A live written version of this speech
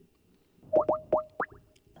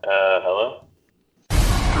Hello? 3,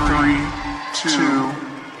 2,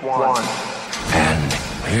 1. And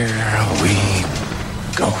here we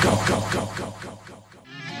go.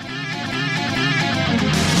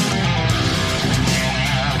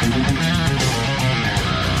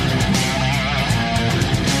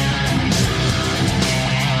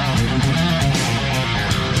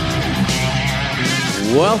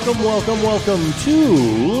 Welcome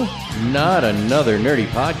to Not Another Nerdy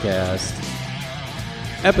Podcast,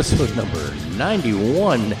 episode number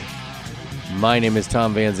 91. My name is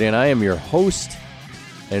Tom Van Zandt. I am your host,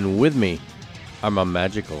 and with me are my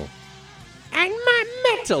magical and my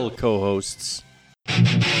metal co-hosts.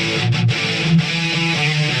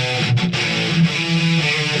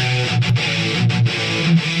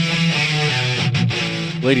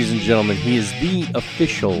 Ladies and gentlemen, he is the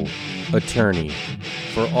official attorney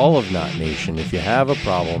for all of Not Nation. If you have a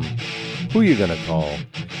problem, who you gonna call?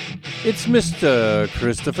 It's Mr.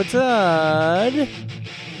 Christopher Todd.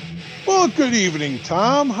 Well, good evening,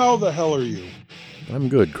 Tom. How the hell are you? I'm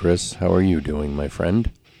good, Chris. How are you doing, my friend?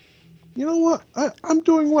 You know what? I'm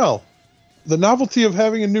doing well. The novelty of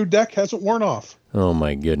having a new deck hasn't worn off. Oh,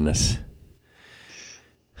 my goodness.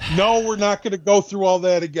 No, we're not going to go through all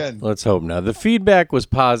that again. Let's hope not. The feedback was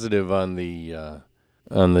positive on the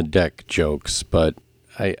deck jokes, but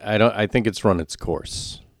I think it's run its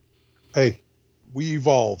course. Hey, we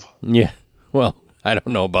evolve. Yeah. Well, I don't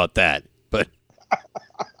know about that, but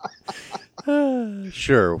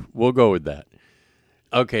sure, we'll go with that.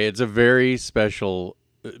 Okay, it's a very special,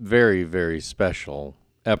 very, very special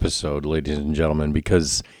episode, ladies and gentlemen,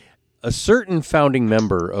 because a certain founding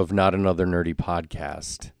member of Not Another Nerdy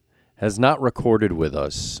Podcast has not recorded with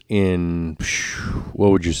us in,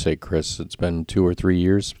 what would you say, Chris? It's been 2 or 3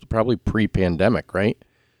 years, probably pre-pandemic, right?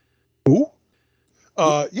 Who?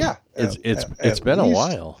 Yeah. It's been a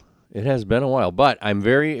while. It has been a while, but I'm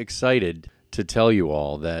very excited to tell you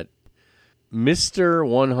all that Mr.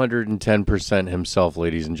 110% himself,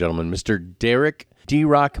 ladies and gentlemen, Mr. Derek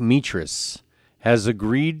D-Rock Mitras, has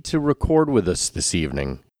agreed to record with us this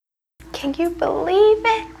evening. Can you believe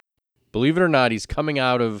it? Believe it or not, he's coming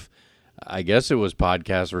out of, I guess it was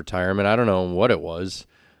podcast retirement. I don't know what it was.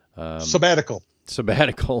 Sabbatical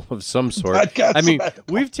of some sort. Sabbatical.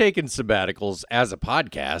 We've taken sabbaticals as a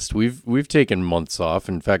podcast. We've taken months off.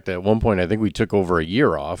 In fact, at one point, I think we took over a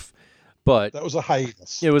year off. But that was a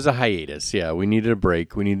hiatus. It was a hiatus, yeah. We needed a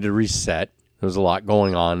break. We needed to reset. There was a lot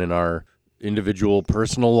going on in our individual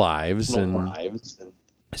personal lives.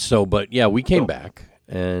 But yeah, we came back.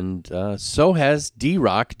 And so has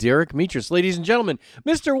D-Rock Derek Mitras. Ladies and gentlemen,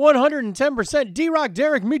 Mr. 110% D-Rock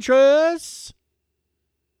Derek Mitras.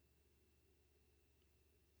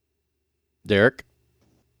 Derek?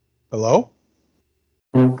 Hello?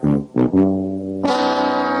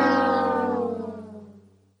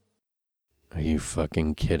 Are you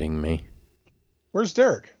fucking kidding me? Where's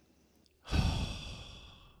Derek?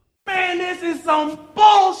 Man, this is some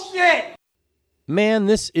bullshit! Man,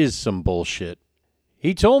 this is some bullshit.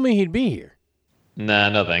 He told me he'd be here. Nah,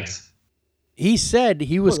 no thanks. He said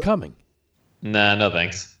he was coming. Nah, no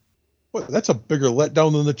thanks. Well, that's a bigger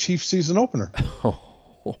letdown than the Chiefs season opener. Oh,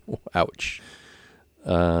 ouch.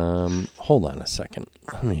 Hold on a second.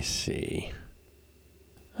 Let me see.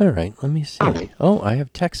 All right, let me see. Oh, I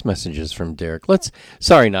have text messages from Derek.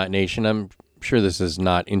 Sorry, Not Nation. I'm sure this is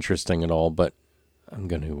not interesting at all, but I'm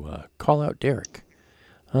going to call out Derek.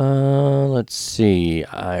 Let's see.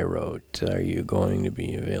 I wrote, are you going to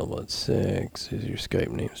be available at 6? Is your Skype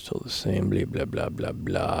name still the same? Blah, blah, blah, blah,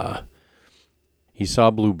 blah. He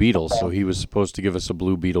saw Blue Beetle, so he was supposed to give us a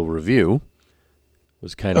Blue Beetle review.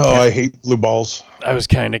 I hate blue balls. I was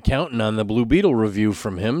kind of counting on the Blue Beetle review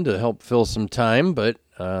from him to help fill some time, but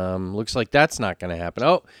looks like that's not going to happen.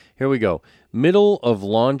 Oh, here we go. Middle of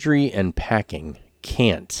laundry and packing.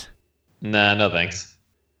 Can't. Nah, no thanks.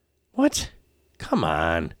 What? Come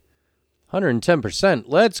on. 110%.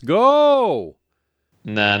 Let's go.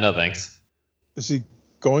 Nah, no thanks. Is he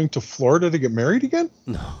going to Florida to get married again?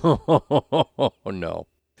 No.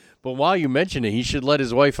 But while you mention it, he should let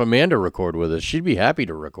his wife Amanda record with us. She'd be happy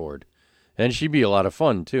to record. And she'd be a lot of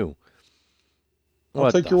fun, too.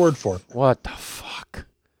 I'll take your word for it. What the fuck?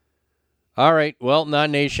 All right. Well,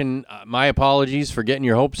 Not Nation, my apologies for getting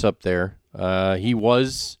your hopes up there. He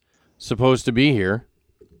was supposed to be here.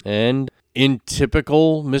 And in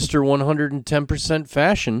typical Mr. 110%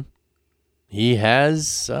 fashion, he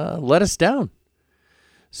has let us down.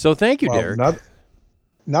 So thank you, Derek. Not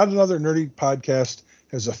Another Nerdy Podcast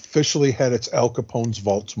has officially had its Al Capone's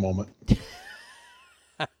vaults moment.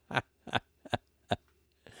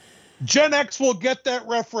 Gen X will get that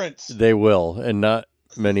reference. They will, and not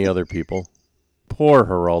many other people. Poor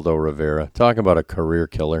Geraldo Rivera. Talk about a career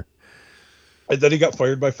killer. And then he got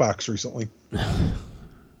fired by Fox recently.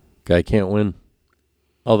 Guy can't win.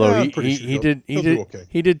 Although I'm pretty sure he'll do okay.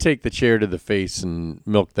 He did take the chair to the face and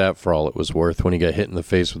milk that for all it was worth when he got hit in the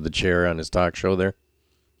face with the chair on his talk show there.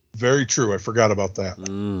 Very true. I forgot about that.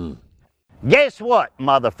 Guess what,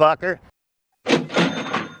 motherfucker?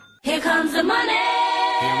 Here comes the money.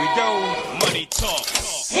 Here we go. Money talk.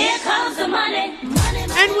 Here comes the money. Money.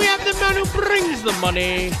 And we have the man who brings the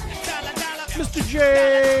money. Mr.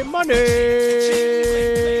 J. Money.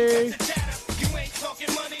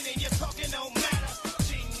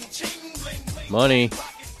 Money.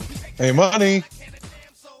 Hey, Money.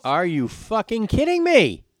 Are you fucking kidding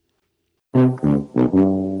me? Come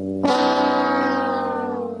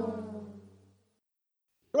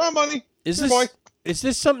on, Money. Is Here, boy.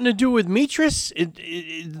 this something to do with Mitris?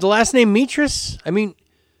 The last name Mitris? I mean,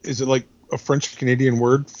 Is it like a French Canadian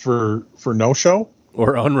word for no show?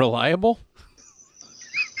 or unreliable?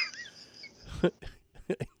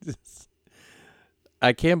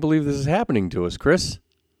 I can't believe this is happening to us, Chris.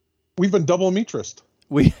 We've been double Mitrist.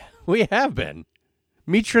 We have been.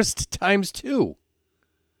 Mitrist times 2.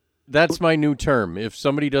 That's my new term. If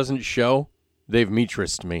somebody doesn't show, they've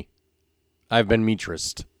Mitrist me. I've been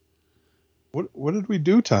Mitrist. What did we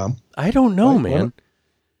do, Tom? I don't know, man.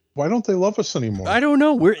 Why don't they love us anymore? I don't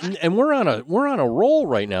know. We're on a roll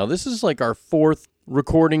right now. This is like our 4th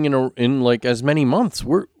recording in like as many months.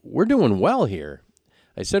 We're doing well here.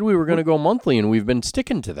 I said we were going to go monthly, and we've been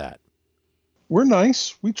sticking to that. We're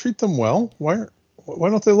nice. We treat them well. Why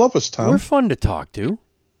don't they love us, Tom? We're fun to talk to.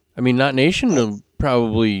 I mean, Not Nation will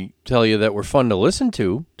probably tell you that we're fun to listen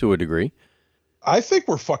to a degree. I think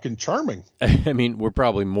we're fucking charming. I mean, we're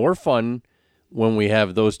probably more fun when we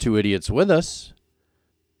have those two idiots with us.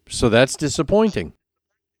 So that's disappointing.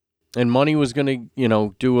 And Money was going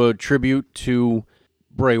to, do a tribute to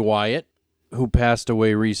Bray Wyatt, who passed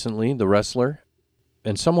away recently, the wrestler.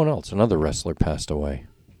 And someone else, another wrestler, passed away.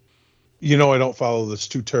 I don't follow this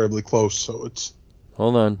too terribly close, so it's...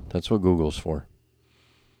 Hold on. That's what Google's for.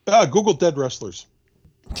 Google dead wrestlers.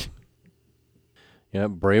 Yeah,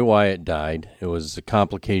 Bray Wyatt died. It was a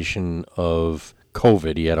complication of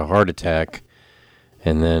COVID. He had a heart attack,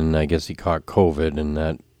 and then I guess he caught COVID, and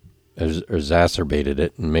that exacerbated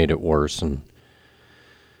it and made it worse. And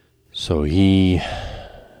so he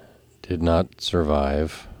did not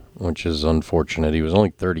survive, which is unfortunate. He was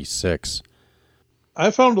only 36. I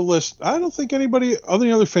found a list. I don't think any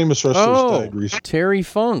other famous wrestlers died recently. Terry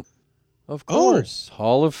Funk, of course.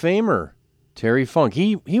 Hall of Famer. Terry Funk.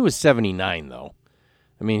 He was 79, though.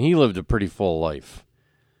 I mean, he lived a pretty full life.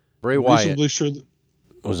 Bray Wyatt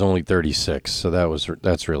was only 36, so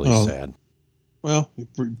that's really sad. Well,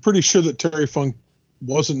 pretty sure that Terry Funk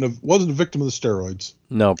wasn't a victim of the steroids.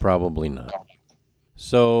 No, probably not.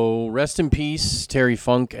 So, rest in peace, Terry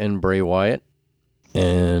Funk and Bray Wyatt.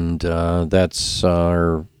 And that's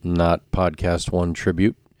our Not Podcast 1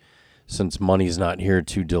 tribute. Since Money's not here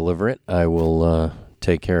to deliver it, I will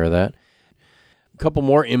take care of that. A couple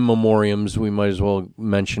more in memoriams we might as well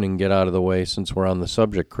mention and get out of the way since we're on the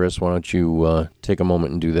subject, Chris. Why don't you take a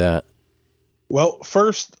moment and do that? Well,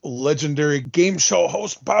 first, legendary game show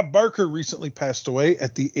host Bob Barker recently passed away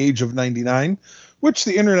at the age of 99, which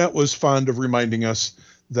the internet was fond of reminding us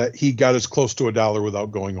that he got as close to $1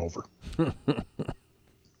 without going over.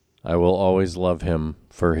 I will always love him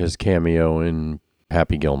for his cameo in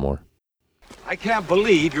Happy Gilmore. I can't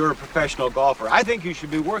believe you're a professional golfer. I think you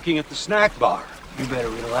should be working at the snack bar. You better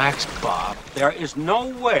relax, Bob. There is no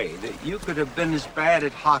way that you could have been as bad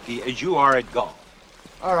at hockey as you are at golf.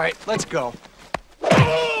 All right, let's go.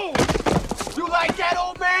 Oh! You like that,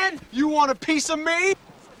 old man? You want a piece of me?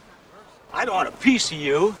 I don't want a piece of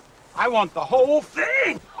you. I want the whole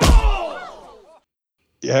thing. Oh!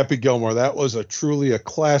 Yeah, Happy Gilmore. That was truly a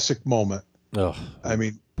classic moment. Oh, I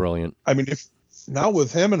mean, brilliant. I mean, if now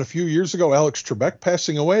with him and a few years ago, Alex Trebek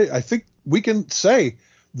passing away, I think we can say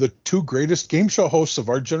the two greatest game show hosts of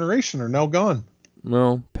our generation are now gone.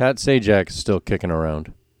 No, Pat Sajak is still kicking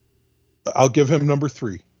around. I'll give him number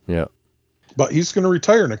 3. Yeah. But he's going to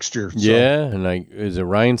retire next year. So. Yeah, and is it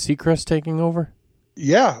Ryan Seacrest taking over?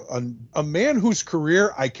 Yeah, a man whose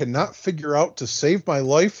career I cannot figure out to save my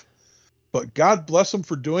life, but God bless him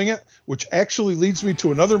for doing it, which actually leads me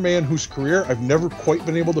to another man whose career I've never quite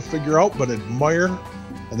been able to figure out but admire,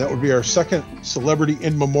 and that would be our second celebrity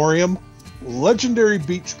in memoriam. Legendary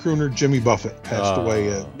beach crooner Jimmy Buffett passed away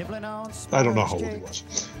at, I don't know how old he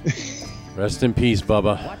was. Rest in peace,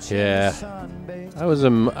 Bubba. Yeah. I was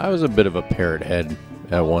a bit of a parrot head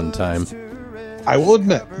at one time. I will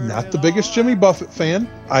admit, not the biggest Jimmy Buffett fan.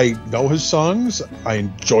 I know his songs. I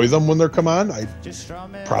enjoy them when they come on. I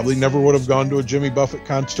probably never would have gone to a Jimmy Buffett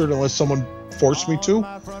concert unless someone forced me to.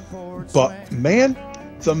 But man,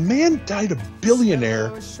 the man died a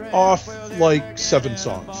billionaire off like 7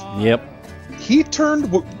 songs. Yep. He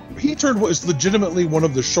turned what is legitimately one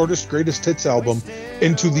of the shortest greatest hits album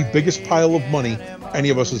into the biggest pile of money any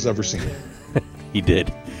of us has ever seen. He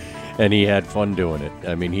did. And he had fun doing it.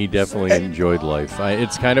 I mean, he definitely enjoyed life.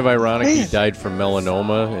 It's kind of ironic he died from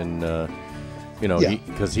melanoma, and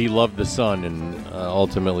because he loved the sun, and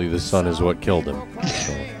ultimately the sun is what killed him.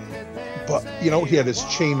 So. But he had his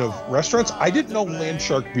chain of restaurants. I didn't know Land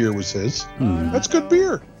Shark beer was his. That's good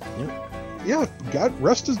beer. Yeah, God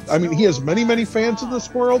rest his. I mean, he has many, many fans in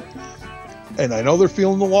this world, and I know they're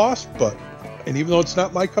feeling the loss. And even though it's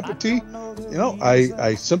not my cup of tea,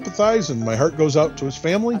 I sympathize, and my heart goes out to his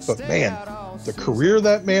family. But man, the career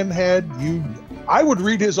that man had, I would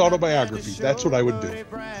read his autobiography. That's what I would do.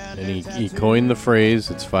 And he coined the phrase,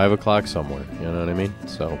 "It's 5 o'clock somewhere." You know what I mean?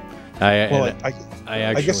 So,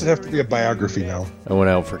 I guess it'd have to be a biography now. I went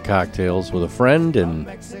out for cocktails with a friend and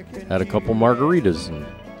had a couple margaritas. And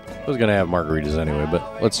I was gonna have margaritas anyway,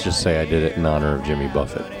 but let's just say I did it in honor of Jimmy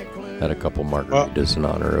Buffett. Had a couple margaritas in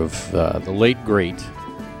honor of the late great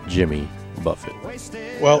Jimmy Buffett.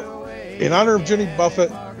 Well, in honor of Jimmy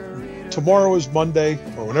Buffett, tomorrow is Monday,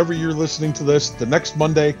 or whenever you're listening to this, the next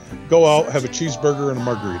Monday, go out, have a cheeseburger and a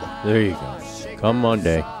margarita. There you go. Come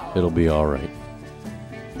Monday, it'll be all right.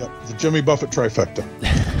 Yep, the Jimmy Buffett trifecta.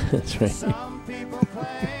 That's right.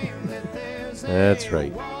 That's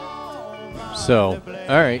right. So,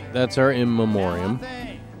 all right, that's our in memoriam,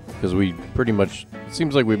 because we pretty much, it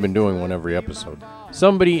seems like we've been doing one every episode.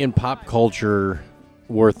 Somebody in pop culture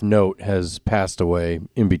worth note has passed away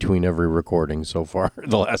in between every recording so far,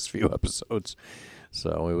 the last few episodes.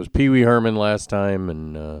 So it was Pee Wee Herman last time,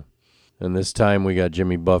 and this time we got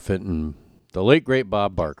Jimmy Buffett and the late great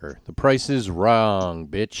Bob Barker. The price is wrong,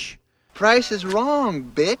 bitch. Price is wrong,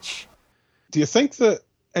 bitch. Do you think that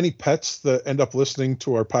any pets that end up listening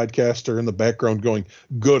to our podcast are in the background going,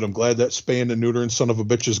 "Good, I'm glad that spaying and neutering son of a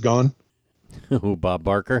bitch is gone"? Who, Bob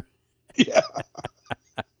Barker? Yeah.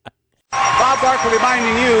 Bob Barker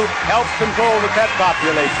reminding you, help control the pet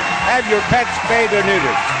population. Have your pets spayed or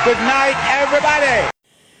neutered. Good night, everybody.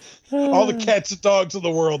 All the cats and dogs in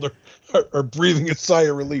the world are breathing a sigh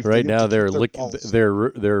of relief. Right now, they're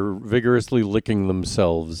vigorously licking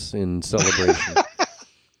themselves in celebration.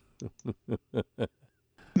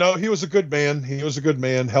 No, he was a good man.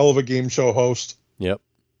 Hell of a game show host. Yep.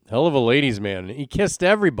 Hell of a ladies' man. He kissed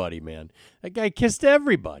everybody, man. That guy kissed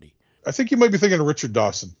everybody. I think you might be thinking of Richard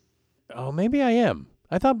Dawson. Oh, maybe I am.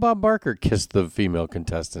 I thought Bob Barker kissed the female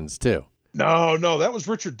contestants, too. No, that was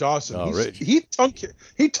Richard Dawson. Oh, he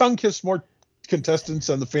tongue kissed more contestants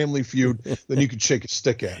on the Family Feud than you could shake a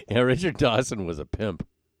stick at. Yeah, Richard Dawson was a pimp.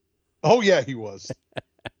 Oh, yeah, he was.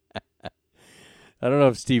 I don't know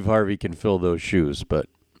if Steve Harvey can fill those shoes, but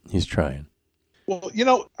he's trying. Well,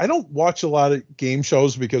 I don't watch a lot of game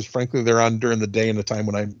shows because, frankly, they're on during the day and the time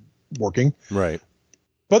when I'm working. Right.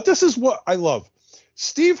 But this is what I love.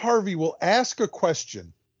 Steve Harvey will ask a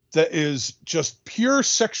question that is just pure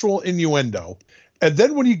sexual innuendo. And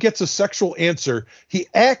then when he gets a sexual answer, he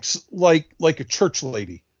acts like a church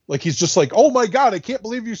lady. Like he's just like, "Oh my God, I can't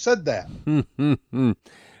believe you said that."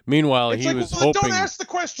 Meanwhile, he was hoping. Don't ask the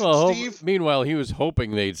question, Steve. Meanwhile, he was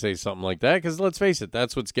hoping they'd say something like that because let's face it,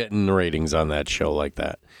 that's what's getting the ratings on that show like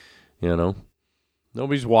that.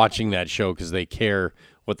 Nobody's watching that show because they care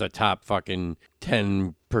what the top fucking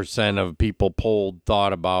 10% of people polled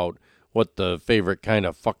thought about what the favorite kind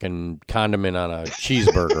of fucking condiment on a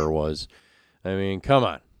cheeseburger was. I mean, come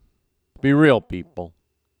on. Be real, people.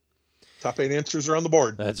 Top 8 answers are on the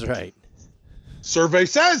board. That's right. Survey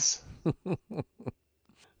says. All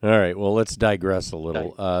right, well, let's digress a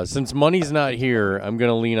little. Since Money's not here, I'm going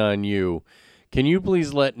to lean on you. Can you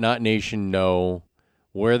please let Not Nation know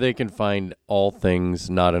where they can find all things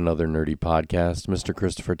Not Another Nerdy Podcast, Mr.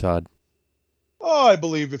 Christopher Todd? Oh, I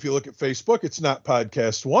believe if you look at Facebook, it's Not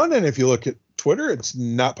Podcast One. And if you look at Twitter, it's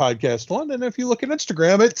Not Podcast One. And if you look at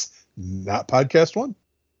Instagram, it's Not Podcast One.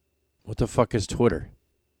 What the fuck is Twitter?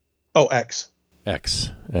 Oh, X. X,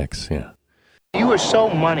 yeah. You are so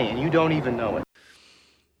money and you don't even know it.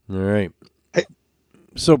 All right. Hey.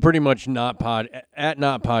 So pretty much Not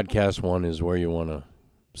Podcast One is where you want to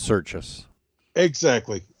search us.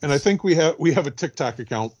 Exactly. And I think we have a TikTok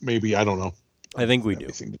account, maybe. I don't know. I think we do.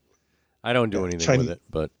 I don't do anything with it,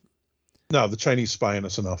 but... No, the Chinese spy on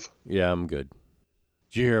us enough. Yeah, I'm good.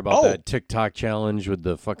 Did you hear about that TikTok challenge with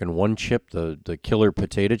the fucking one chip, the killer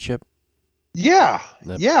potato chip? Yeah,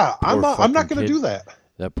 That I'm poor not fucking going to kid. do that.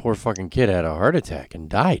 That poor fucking kid had a heart attack and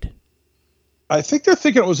died. I think they're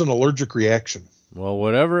thinking it was an allergic reaction. Well,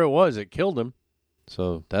 whatever it was, it killed him.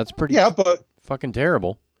 So that's pretty but fucking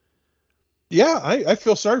terrible. yeah, I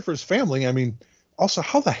feel sorry for his family. I mean, also,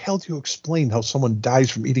 how the hell do you explain how someone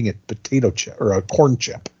dies from eating a potato chip or a corn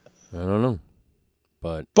chip? I don't know,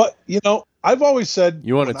 but I've always said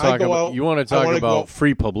you want to talk about go,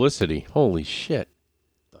 free publicity. Holy shit!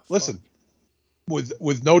 Listen,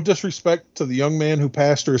 with no disrespect to the young man who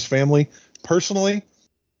passed or his family, personally,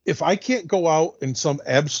 if I can't go out in some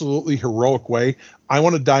absolutely heroic way, I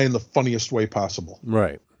want to die in the funniest way possible.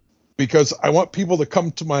 Right. Because I want people to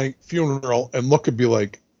come to my funeral and look and be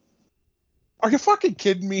like, are you fucking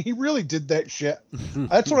kidding me? He really did that shit.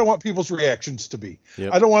 That's what I want people's reactions to be.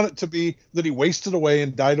 Yep. I don't want it to be that he wasted away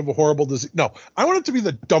and died of a horrible disease. No, I want it to be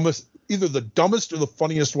either the dumbest or the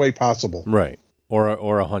funniest way possible. Right.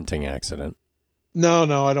 Or a hunting accident.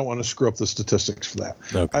 No, I don't want to screw up the statistics for that.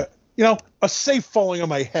 Okay. A safe falling on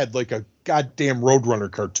my head like a goddamn Roadrunner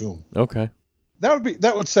cartoon. Okay.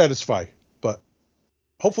 That would satisfy, but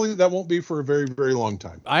hopefully that won't be for a very, very long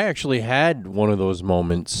time. I actually had one of those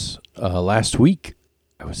moments last week.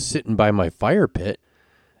 I was sitting by my fire pit,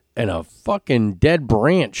 and a fucking dead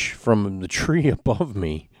branch from the tree above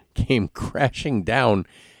me came crashing down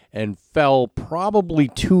and fell probably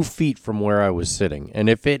 2 feet from where I was sitting. And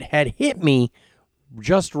if it had hit me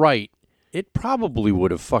just right, it probably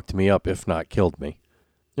would have fucked me up, if not killed me.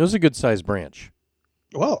 It was a good-sized branch.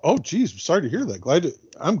 Well, oh, geez, sorry to hear that.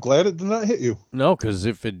 I'm glad it did not hit you. No, because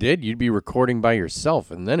if it did, you'd be recording by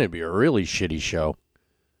yourself, and then it'd be a really shitty show.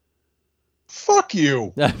 Fuck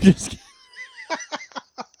you. I'm just kidding.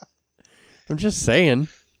 I'm just saying.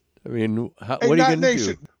 I mean, what are you going to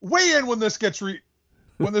do? Weigh in when this gets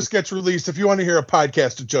released if you want to hear a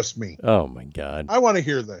podcast of just me. Oh, my God. I want to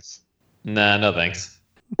hear this. Nah, no thanks.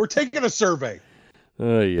 We're taking a survey. I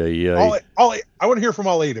want to hear from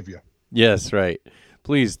all 8 of you. Yes, right.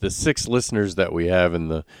 Please, the 6 listeners that we have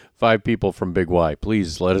and the 5 people from Big Y,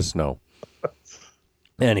 please let us know.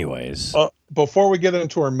 Anyways. Before we get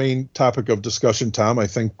into our main topic of discussion, Tom, I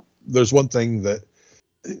think there's one thing that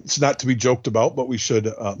it's not to be joked about, but we should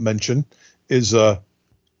mention is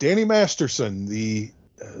Danny Masterson, the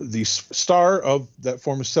star of that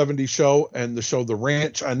former 70s show and the show The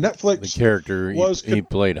Ranch on Netflix. The character, he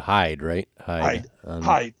played Hyde, right? Hyde.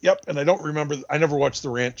 Yep. And I don't remember. I never watched The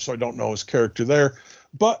Ranch, so I don't know his character there.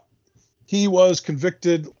 But he was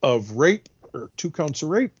convicted of rape, or 2 counts of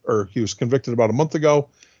rape, or he was convicted about a month ago,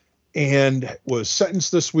 and was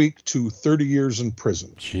sentenced this week to 30 years in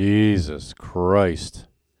prison. Jesus Christ.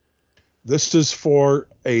 This is for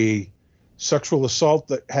a sexual assault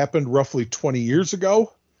that happened roughly 20 years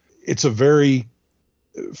ago. It's a very,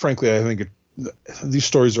 frankly, I think these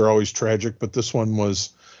stories are always tragic, but this one was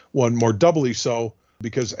one more doubly so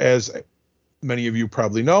because, as many of you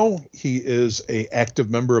probably know, he is a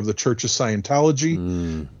active member of the Church of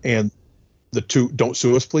Scientology, and the 2, don't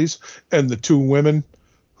sue us, please, and the 2 women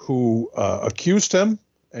who accused him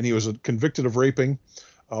and he was convicted of raping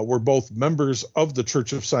were both members of the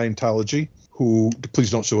Church of Scientology, who,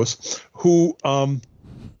 please don't sue us, who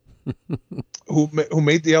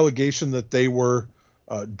made the allegation that they were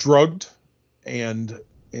drugged and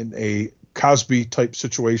in a Cosby type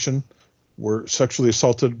situation were sexually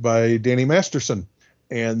assaulted by Danny Masterson,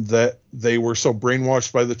 and that they were so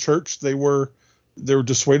brainwashed by the church they were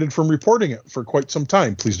dissuaded from reporting it for quite some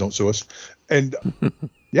time. Please don't sue us. And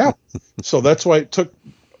yeah, so that's why it took.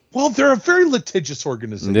 Well, they're a very litigious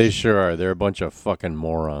organization. They sure are. They're a bunch of fucking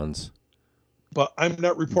morons. But I'm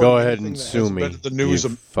not reporting. Go ahead and sue me, the news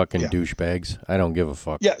you fucking douchebags. I don't give a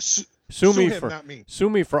fuck. Yeah, sue me him, for not me. Sue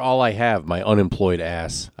me for all I have, my unemployed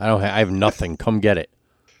ass. I have nothing. Come get it.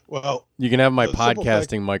 Well, you can have my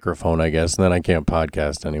podcasting microphone, I guess, and then I can't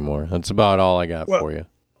podcast anymore. That's about all I got for you.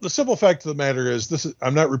 The simple fact of the matter is,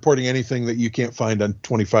 I'm not reporting anything that you can't find on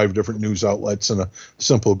 25 different news outlets in a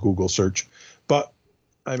simple Google search. But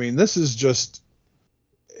I mean, this is just,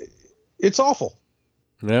 it's awful.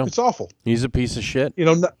 Yeah. It's awful. He's a piece of shit.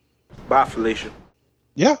 Bye, Felicia.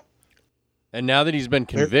 Yeah. And now that he's been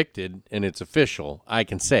convicted and it's official, I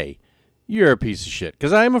can say, you're a piece of shit.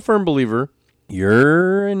 Because I am a firm believer,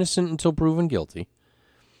 you're innocent until proven guilty.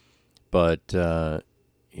 But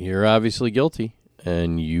you're obviously guilty,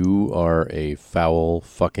 and you are a foul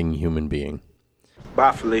fucking human being.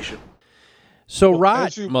 Bye, Felicia. So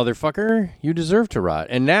rot, motherfucker. You deserve to rot.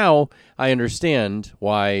 And now I understand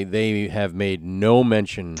why they have made no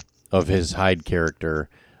mention of his Hyde character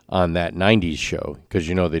on that 90s show. Because,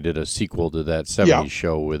 they did a sequel to that 70s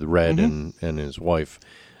show with Red and his wife,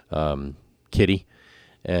 Kitty.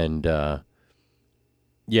 And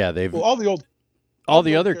Yeah, they've Well, all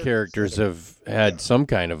the other characters have had some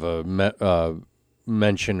kind of a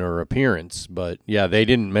mention or appearance, but yeah, they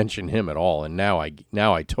didn't mention him at all. And now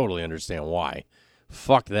I totally understand why.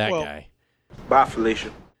 Fuck that guy. Bye, Felicia.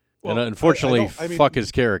 And Well, unfortunately, I mean, fuck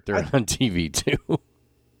his character on TV too.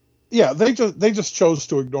 Yeah, they just chose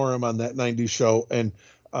to ignore him on that '90s show. And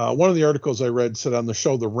one of the articles I read said on the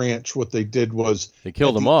show The Ranch, what they did was they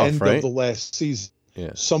killed him at the off, end right? of the last season.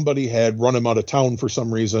 Yeah. Somebody had run him out of town for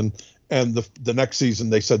some reason, and the next season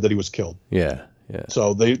they said that he was killed. Yeah.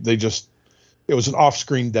 So they just, it was an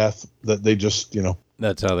off-screen death that they just,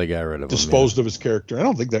 that's how they got rid of disposed of his character. I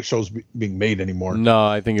don't think that show's being made anymore. No,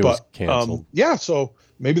 I think it was canceled. Yeah, so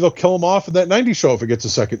maybe they'll kill him off in that '90s show if it gets a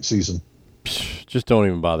second season. Just don't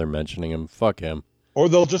even bother mentioning him. Fuck him. Or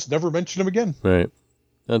they'll just never mention him again. Right.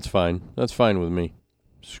 That's fine. That's fine with me.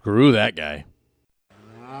 Screw that guy.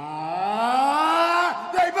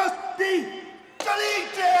 They must be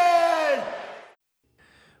deleted!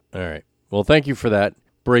 All right. Well, thank you for that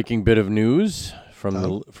breaking bit of news from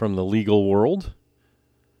the legal world.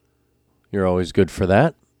 You're always good for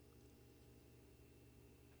that.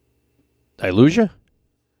 Did I lose you?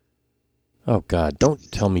 Oh, God,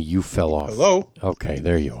 don't tell me you fell off. Hello? Okay,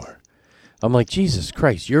 there you are. I'm like, Jesus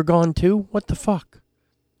Christ, you're gone too? What the fuck?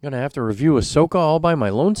 Gonna have to review Ahsoka all by my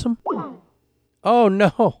lonesome? Oh,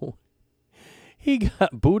 no. He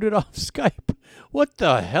got booted off Skype. What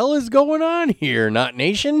the hell is going on here, Not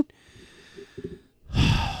Nation?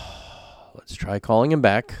 Let's try calling him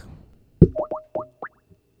back.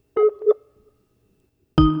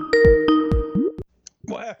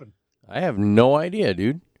 What happened? I have no idea,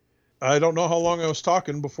 dude. I don't know how long I was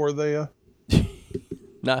talking before they.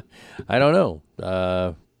 Nah, I don't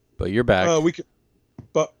know. But you're back.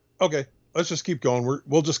 But okay, let's just keep going.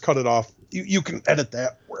 We'll just cut it off. You can edit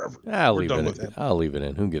that wherever. I'll leave it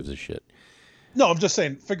in. Who gives a shit? No, I'm just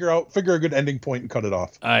saying. Figure a good ending point and cut it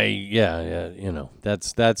off. Yeah.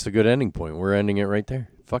 That's a good ending point. We're ending it right there.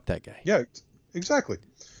 Fuck that guy. Yeah, exactly.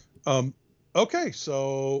 Okay,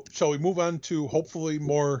 so shall we move on to hopefully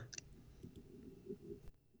more?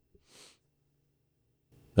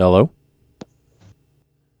 Hello?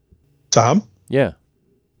 Tom? Yeah.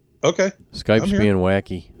 Okay. Skype's being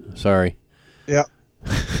wacky. Sorry. Yeah.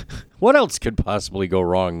 What else could possibly go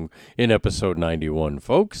wrong in episode 91,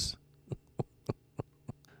 folks?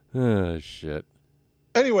 Oh, shit.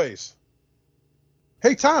 Anyways.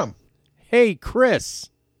 Hey, Tom. Hey, Chris.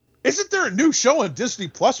 Isn't there a new show on Disney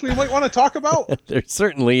Plus we might want to talk about? There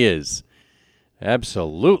certainly is.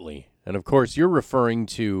 Absolutely. And, of course, you're referring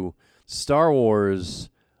to Star Wars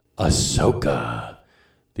Ahsoka,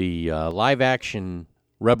 the live-action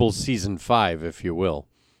Rebels Season 5, if you will,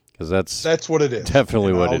 because that's what it is.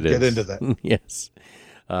 Definitely what it is. I'll get into that. Yes.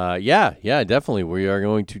 Yeah, definitely. We are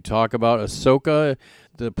going to talk about Ahsoka.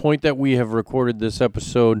 The point that we have recorded this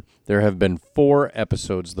episode, there have been 4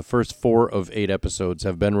 episodes. The first 4 of 8 episodes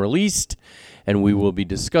have been released, and we will be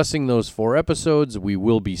discussing those 4 episodes. We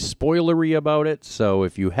will be spoilery about it, so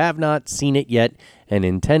if you have not seen it yet and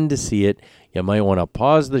intend to see it, you might want to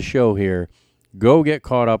pause the show here, go get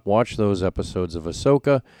caught up, watch those episodes of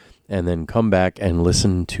Ahsoka, and then come back and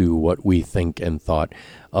listen to what we think and thought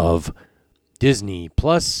of Disney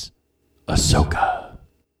Plus Ahsoka.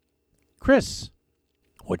 Chris,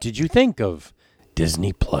 what did you think of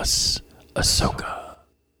Disney Plus Ahsoka?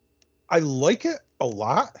 I like it a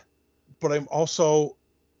lot, but I'm also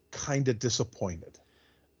kind of disappointed.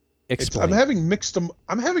 Explain. I'm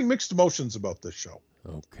having mixed emotions about this show.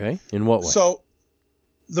 Okay. In what way? So,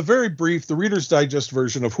 the very brief, the Reader's Digest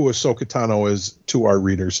version of who Ahsoka Tano is to our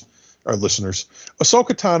readers, our listeners.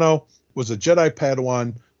 Ahsoka Tano was a Jedi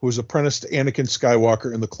Padawan who was apprenticed to Anakin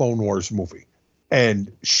Skywalker in the Clone Wars movie.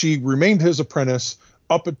 And she remained his apprentice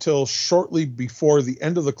up until shortly before the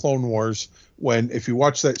end of the Clone Wars, when, if you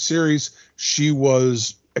watch that series, she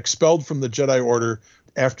was expelled from the Jedi Order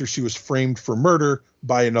after she was framed for murder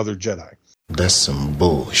by another Jedi. That's some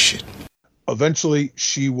bullshit. Eventually,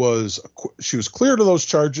 she was cleared of those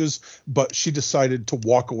charges, but she decided to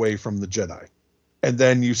walk away from the Jedi. And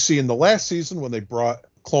then you see in the last season, when they brought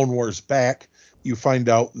Clone Wars back, you find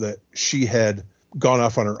out that she had gone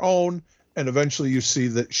off on her own. And eventually you see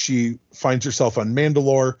that she finds herself on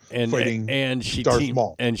Mandalore fighting Darth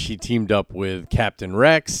Maul. And she teamed up with Captain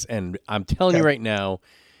Rex. And I'm telling you right now,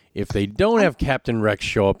 if they don't have Captain Rex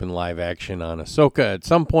show up in live action on Ahsoka at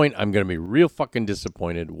some point, I'm going to be real fucking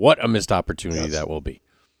disappointed. What a missed opportunity that will be.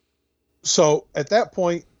 So at that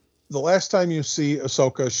point, the last time you see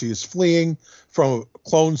Ahsoka, she is fleeing from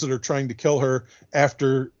clones that are trying to kill her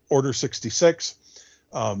after Order 66.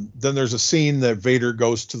 Then there's a scene that Vader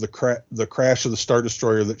goes to the crash of the Star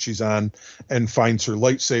Destroyer that she's on and finds her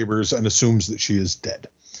lightsabers and assumes that she is dead.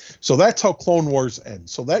 So that's how Clone Wars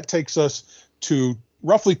ends. So that takes us to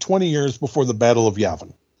roughly 20 years before the Battle of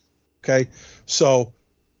Yavin. Okay, so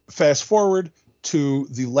fast forward to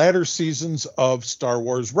the latter seasons of Star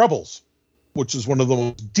Wars Rebels, which is one of the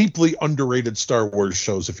most deeply underrated Star Wars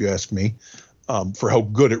shows, if you ask me, for how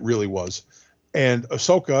good it really was. And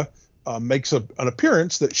Ahsoka makes an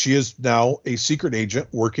appearance that she is now a secret agent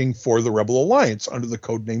working for the Rebel Alliance under the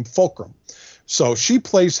codename Fulcrum. So she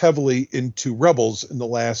plays heavily into Rebels in the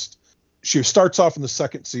last. She starts off in the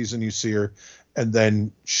second season, you see her, and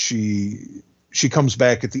then she comes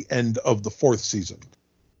back at the end of the fourth season,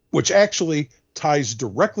 which actually ties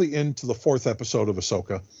directly into the fourth episode of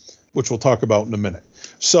Ahsoka, which we'll talk about in a minute.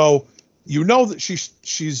 So you know that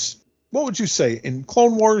she's what would you say in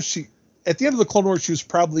Clone Wars? At the end of the Clone Wars, she was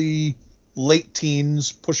probably late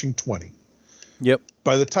teens, pushing 20. Yep.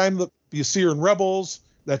 By the time that you see her in Rebels,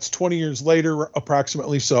 that's 20 years later,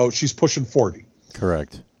 approximately. So she's pushing 40.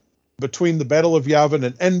 Correct. Between the Battle of Yavin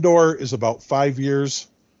and Endor is about 5 years,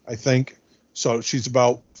 I think. So she's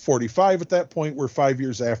about 45 at that point. We're 5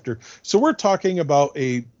 years after. So we're talking about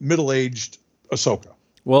a middle-aged Ahsoka.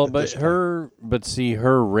 Well, but her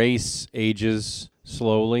race ages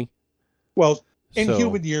slowly. Well, in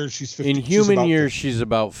human years, she's 50. In human years, she's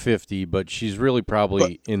about 50, but she's really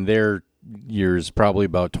probably, in their years, probably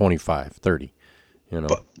about 25, 30. You know.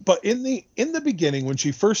 But in the beginning, when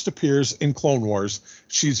she first appears in Clone Wars,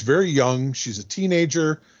 she's very young. She's a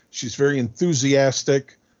teenager. She's very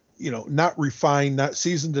enthusiastic, not refined, not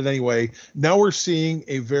seasoned in any way. Now we're seeing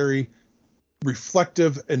a very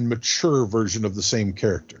reflective and mature version of the same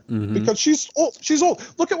character because she's old. She's old.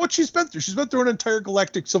 Look at what she's been through. She's been through an entire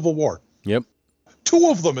galactic civil war. Yep. 2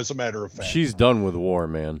 of them, as a matter of fact. She's done with war,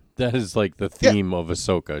 man. That is like the theme of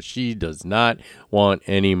Ahsoka. She does not want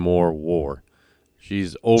any more war.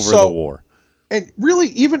 She's over the war. And really,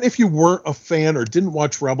 even if you weren't a fan or didn't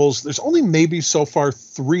watch Rebels, there's only maybe so far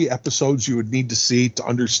 3 episodes you would need to see to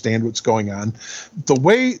understand what's going on. The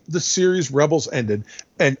way the series Rebels ended,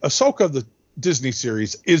 and Ahsoka, the Disney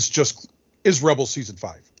series, is Rebels season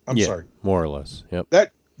 5. I'm sorry. More or less. Yep.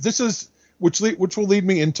 Which will lead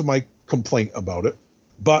me into my complaint about it.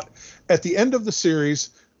 But at the end of the series,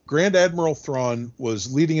 Grand Admiral Thrawn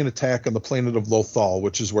was leading an attack on the planet of Lothal,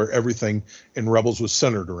 which is where everything in Rebels was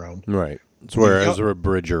centered around. Right. It's where Ezra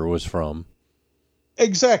Bridger was from.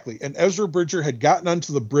 Exactly. And Ezra Bridger had gotten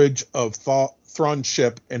onto the bridge of Thrawn's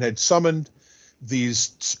ship and had summoned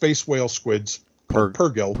these space whale squids,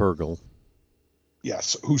 Purrgil.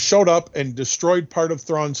 Yes, who showed up and destroyed part of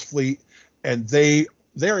Thrawn's fleet, and they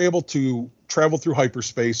are able to travel through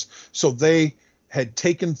hyperspace. So they had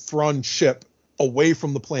taken Thrawn's ship away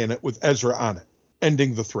from the planet with Ezra on it,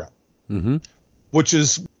 ending the threat. Mm-hmm. Which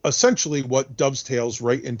is essentially what dovetails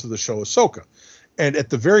right into the show Ahsoka. And at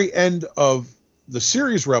the very end of the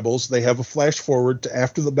series Rebels, they have a flash forward to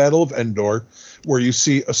after the Battle of Endor, where you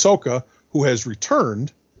see Ahsoka, who has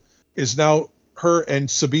returned, is now her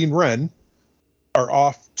and Sabine Wren are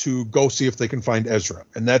off to go see if they can find Ezra.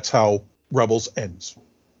 And that's how Rebels ends.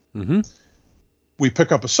 Mm-hmm. We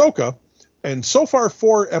pick up Ahsoka, and so far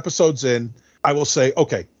 4 episodes in, I will say,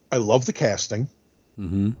 okay, I love the casting.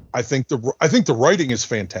 Mm-hmm. I think the writing is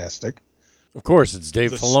fantastic. Of course, it's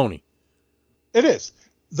Dave Filoni. It is.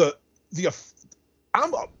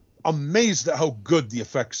 I'm amazed at how good the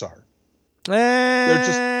effects are. They're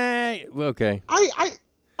just okay.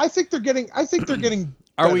 I think they're getting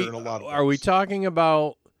better in a lot of ways. Are we talking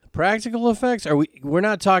about practical effects? We're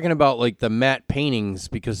not talking about like the matte paintings,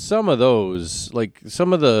 because some of those, like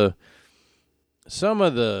some of the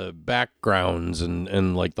backgrounds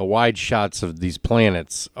and like the wide shots of these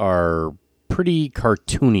planets are pretty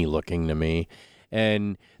cartoony looking to me.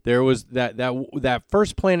 And there was that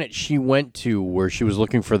first planet she went to where she was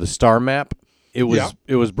looking for the star map. It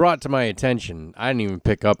was brought to my attention. I didn't even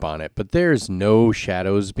pick up on it, but there's no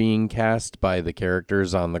shadows being cast by the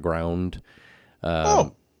characters on the ground.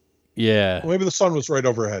 Yeah. Well, maybe the sun was right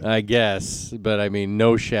overhead. I guess, but I mean,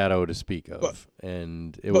 no shadow to speak of,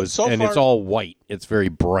 and it's all white. It's very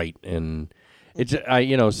bright, and it's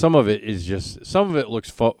some of it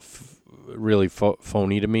looks really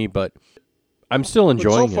phony to me, but I'm still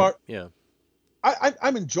enjoying so far, it. Yeah,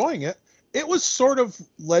 I'm enjoying it. It was sort of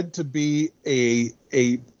led to be a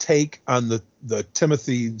take on the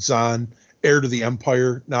Timothy Zahn Heir to the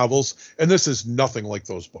Empire novels, and this is nothing like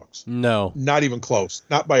those books. No. Not even close.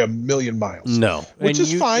 Not by a million miles. No. Which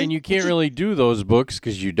is fine. And you can't really do those books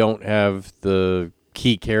because you don't have the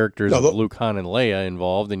key characters No, of Luke, Han, and Leia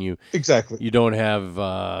involved, and you don't have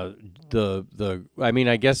the. I mean,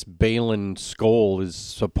 I guess Baylan Skoll is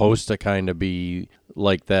supposed to kind of be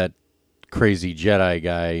like that crazy Jedi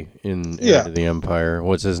guy in Heir to the Empire.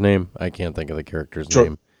 What's his name? I can't think of the character's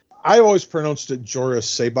name. I always pronounced it Jorah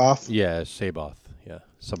Saboth. Yeah, Saboth. Yeah,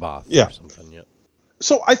 Saboth. Yeah. Or something. Yeah.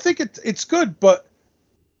 So I think it's good, but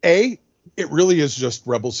it really is just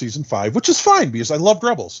Rebels season 5, which is fine because I loved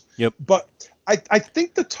Rebels. Yep. But I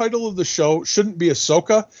think the title of the show shouldn't be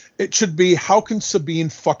Ahsoka. It should be How Can Sabine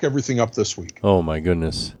Fuck Everything Up This Week? Oh my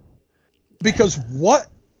goodness. Because what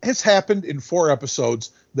has happened in 4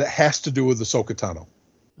 episodes that has to do with Ahsoka Tano?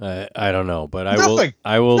 I don't know, but Nothing.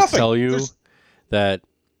 I will Nothing. tell you that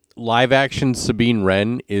live action Sabine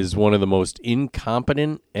Wren is one of the most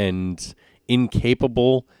incompetent and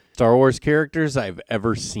incapable Star Wars characters I've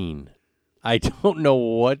ever seen. I don't know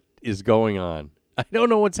what is going on. I don't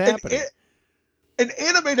know what's happening. An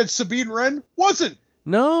animated Sabine Wren wasn't.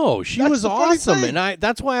 No, she was awesome, and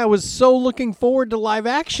that's why I was so looking forward to live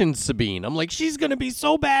action Sabine. I'm like, she's going to be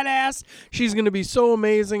so badass. She's going to be so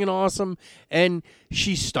amazing and awesome. And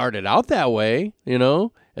she started out that way,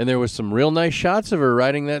 and there was some real nice shots of her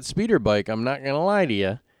riding that speeder bike. I'm not going to lie to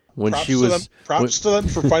you. Props to them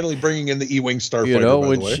for finally bringing in the E-Wing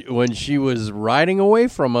Starfighter, when she was riding away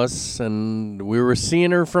from us and we were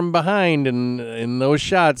seeing her from behind and in those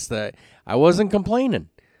shots, that I wasn't complaining.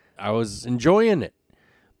 I was enjoying it.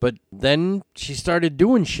 But then she started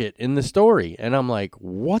doing shit in the story, and I'm like,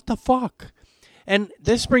 what the fuck? And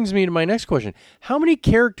this brings me to my next question. How many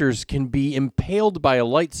characters can be impaled by a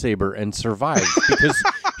lightsaber and survive? Because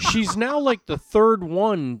she's now like the third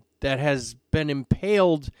one that has been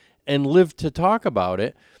impaled and lived to talk about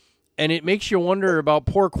it. And it makes you wonder about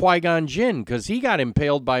poor Qui-Gon Jinn, because he got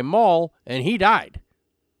impaled by Maul, and he died.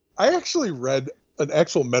 I actually read an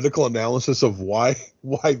actual medical analysis of why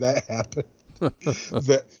that happened.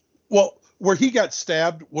 Where he got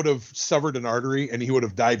stabbed would have severed an artery, and he would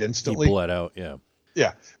have died instantly. He bled out, yeah.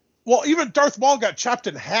 Yeah. Well, even Darth Maul got chopped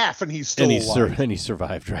in half, and he's still alive. And he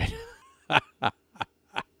survived, right?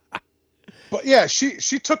 But yeah, she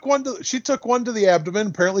took one to the abdomen.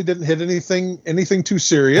 Apparently, didn't hit anything too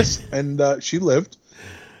serious, and she lived.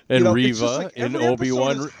 And Reva in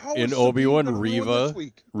Obi-Wan,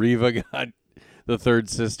 Reva got the third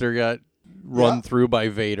sister got run through by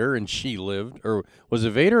Vader, and she lived. Or was it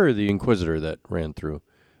Vader or the Inquisitor that ran through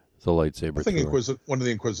the lightsaber? I think one of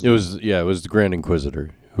the Inquisitors. It was the Grand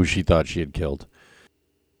Inquisitor who she thought she had killed.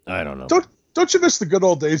 I don't know. Don't you miss the good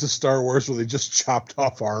old days of Star Wars where they just chopped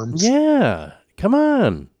off arms? Yeah, come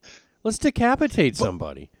on, let's decapitate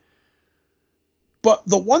somebody. But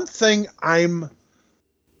the one thing I'm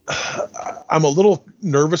a little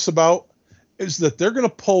nervous about is that they're going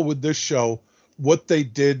to pull with this show what they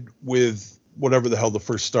did with whatever the hell the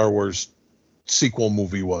first Star Wars sequel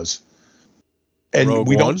movie was. And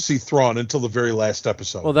we don't see Thrawn until the very last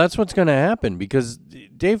episode. Well, that's what's going to happen, because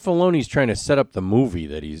Dave Filoni's trying to set up the movie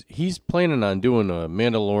that he's planning on doing a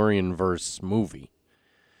Mandalorian-verse movie.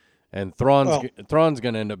 And Thrawn's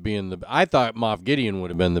going to end up being I thought Moff Gideon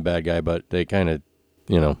would have been the bad guy, but they kind of,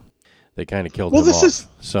 killed him off.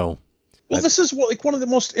 This is one of the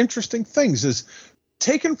most interesting things is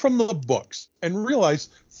taken from the books and realize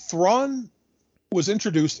Thrawn was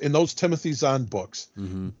introduced in those Timothy Zahn books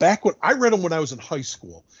back when I read them when I was in high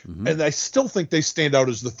school. And I still think they stand out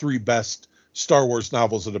as the 3 best Star Wars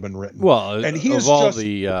novels that have been written. Well, and he of is all just,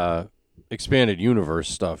 the expanded universe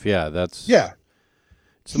stuff, it's the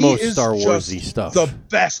he most is Star Warsy just stuff. The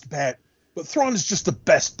best bad, but Thrawn is just the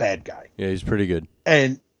best bad guy. Yeah, he's pretty good.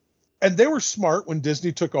 And they were smart when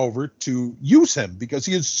Disney took over to use him because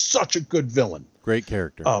he is such a good villain. Great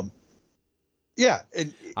character. Yeah,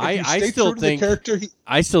 and I still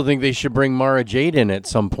think they should bring Mara Jade in at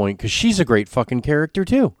some point, because she's a great fucking character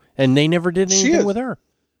too, and they never did anything with her.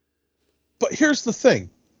 But here's the thing,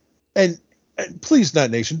 and please, Not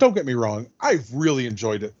Nation, don't get me wrong, I've really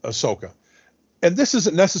enjoyed Ahsoka, and this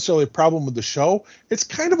isn't necessarily a problem with the show. It's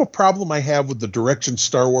kind of a problem I have with the direction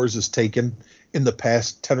Star Wars has taken in the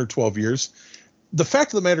past 10 or 12 years. The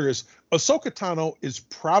fact of the matter is, Ahsoka Tano is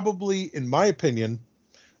probably, in my opinion,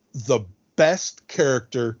 the best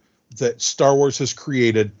character that Star Wars has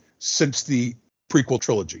created since the prequel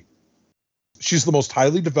trilogy. She's the most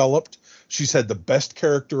highly developed. She's had the best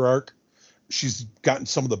character arc. She's gotten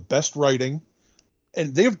some of the best writing,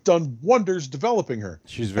 and they've done wonders developing her.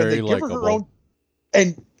 She's very likable.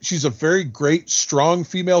 And she's a very great, strong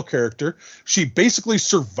female character. She basically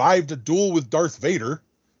survived a duel with Darth Vader.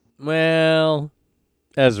 Well,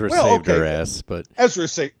 Ezra saved her ass, but Ezra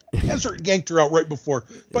yanked her out right before.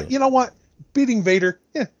 But you know what? Beating Vader,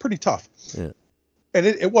 pretty tough. Yeah. And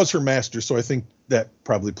it was her master, so I think that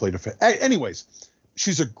probably played a factor. Anyways,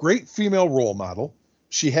 she's a great female role model.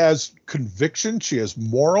 She has conviction. She has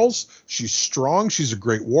morals. She's strong. She's a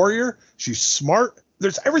great warrior. She's smart.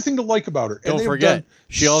 There's everything to like about her. And Don't forget,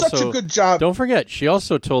 she such also a good job. Don't forget, she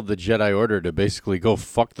also told the Jedi Order to basically go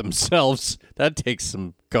fuck themselves. That takes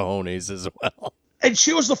some cojones as well. And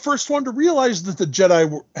she was the first one to realize that the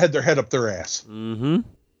Jedi had their head up their ass. Mm-hmm.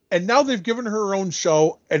 And now they've given her own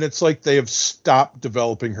show, and it's like they have stopped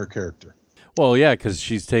developing her character. Well, yeah, because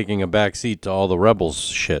she's taking a backseat to all the Rebels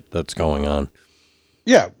shit that's going on.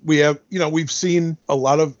 Yeah, we've seen a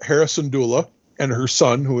lot of Hera Syndulla and her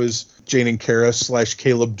son, who is Jane and Kara /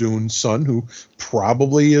 Caleb Dune's son, who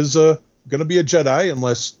probably is going to be a Jedi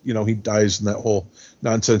unless, he dies in that whole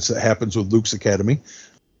nonsense that happens with Luke's Academy.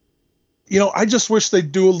 I just wish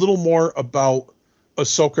they'd do a little more about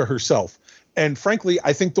Ahsoka herself. And frankly,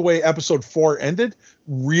 I think the way episode 4 ended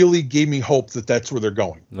really gave me hope that that's where they're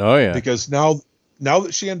going. Oh, yeah. Because now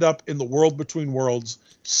that she ended up in the world between worlds,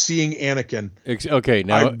 seeing Anakin. Okay,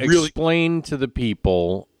 now explain to the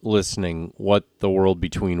people listening what the world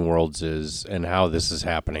between worlds is and how this is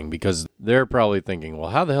happening, because they're probably thinking, well,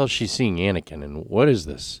 how the hell is she seeing Anakin and what is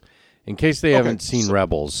this? In case they haven't seen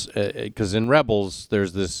Rebels, because in Rebels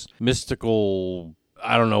there's this mystical,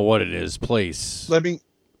 I don't know what it is, place. Let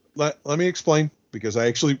me explain, because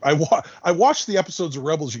I watched the episodes of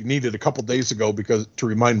Rebels you needed a couple days ago to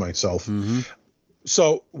remind myself. Mm-hmm.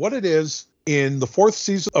 So what it is in the 4th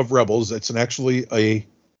season of Rebels, it's actually a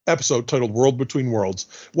episode titled World Between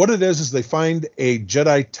Worlds. What it is they find a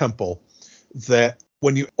Jedi temple that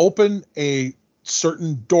when you open a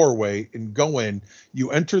certain doorway and go in, you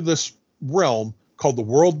enter this realm called the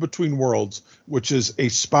World Between Worlds, which is a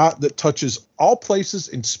spot that touches all places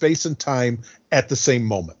in space and time at the same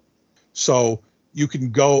moment. So you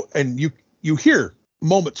can go and you hear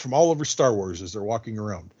moments from all over Star Wars as they're walking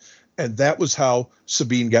around. And that was how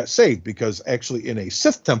Sabine got saved, because actually in a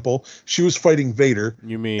Sith temple, she was fighting Vader.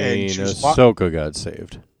 You mean Ahsoka got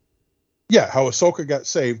saved? Yeah, how Ahsoka got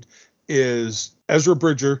saved is Ezra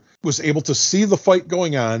Bridger was able to see the fight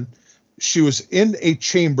going on. She was in a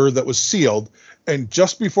chamber that was sealed, and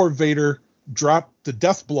just before Vader dropped the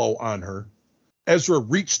death blow on her, Ezra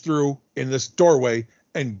reached through in this doorway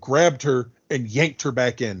and grabbed her and yanked her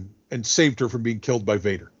back in and saved her from being killed by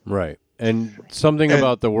Vader. Right. And something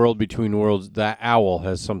about the world between worlds, that owl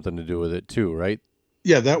has something to do with it too, right?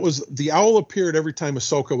 Yeah, the owl appeared every time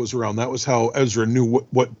Ahsoka was around. That was how Ezra knew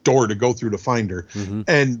what door to go through to find her. Mm-hmm.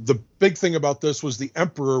 And the big thing about this was the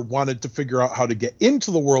Emperor wanted to figure out how to get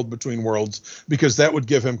into the world between worlds, because that would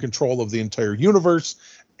give him control of the entire universe.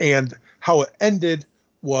 And how it ended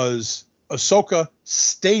was Ahsoka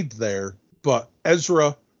stayed there, but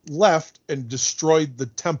Ezra left and destroyed the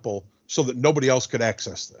temple so that nobody else could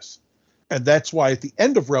access this. And that's why at the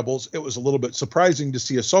end of Rebels, it was a little bit surprising to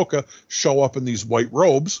see Ahsoka show up in these white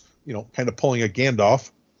robes, kind of pulling a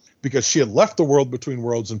Gandalf, because she had left the world between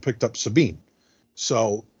worlds and picked up Sabine.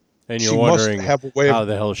 So, and you're wondering how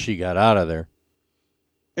the hell she got out of there.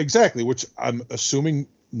 Exactly, which I'm assuming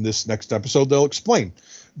in this next episode they'll explain.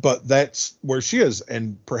 But that's where she is,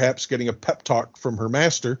 and perhaps getting a pep talk from her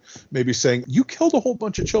master, maybe saying, "You killed a whole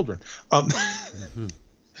bunch of children. How'd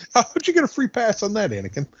you get a free pass on that,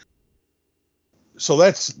 Anakin?" So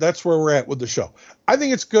that's where we're at with the show. I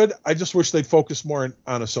think it's good. I just wish they'd focus more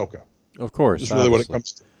on Ahsoka. Of course. That's really what it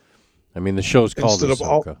comes to. I mean, the show's called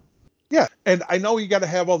Ahsoka. Yeah, and I know you got to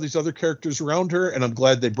have all these other characters around her, and I'm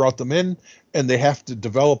glad they brought them in, and they have to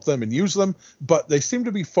develop them and use them, but they seem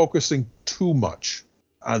to be focusing too much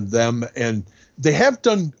on them, and they have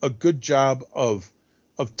done a good job of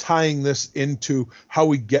tying this into how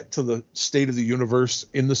we get to the state of the universe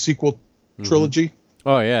in the sequel trilogy.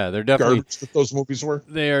 Oh yeah, they're definitely garbage that those movies were.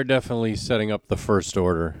 They are definitely setting up the First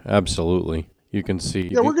Order. Absolutely, you can see.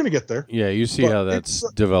 Yeah, we're going to get there. Yeah, you see how that's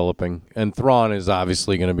developing, and Thrawn is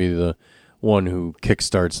obviously going to be the one who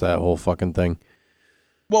kickstarts that whole fucking thing.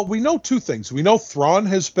 Well, we know two things. We know Thrawn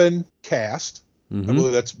has been cast. Mm-hmm. I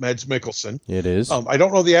believe that's Mads Mikkelsen. It is. I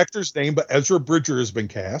don't know the actor's name, but Ezra Bridger has been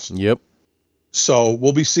cast. Yep. So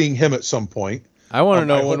we'll be seeing him at some point. I want to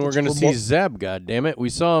know when we're going to see Zeb. God damn it, we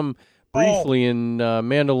saw him briefly in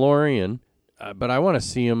Mandalorian, but I want to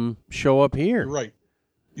see him show up here. You're right.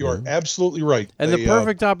 You are absolutely right. And the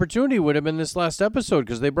perfect opportunity would have been this last episode,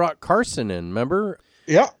 because they brought Carson in, remember?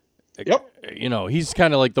 Yeah. Yep. He's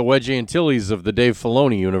kind of like the Wedge Antilles of the Dave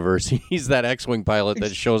Filoni universe. He's that X-Wing pilot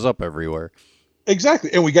that shows up everywhere.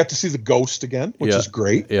 Exactly. And we got to see the Ghost again, which is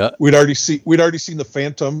great. Yeah. We'd already seen the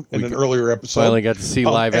Phantom in an earlier episode. Finally got to see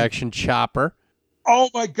live action Chopper. Oh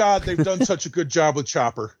my God, they've done such a good job with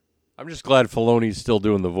Chopper. I'm just glad Filoni's still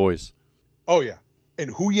doing the voice. Oh yeah. And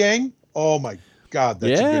Hu Yang, oh my God,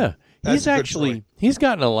 that's a good, he's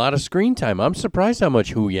gotten a lot of screen time. I'm surprised how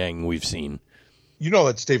much Hu Yang we've seen. You know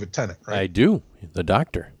that's David Tennant, right? I do, the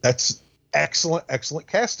Doctor. That's excellent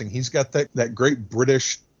casting. He's got that great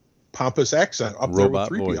British pompous accent up Robot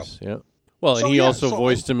there with 3PO. voice, yeah. Well, and he also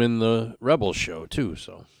voiced him in the Rebels show too.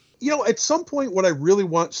 So, at some point, what I really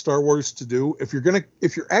want Star Wars to do, if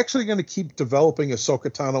you're actually gonna keep developing Ahsoka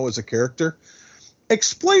Tano as a character,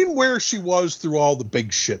 explain where she was through all the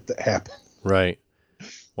big shit that happened. Right.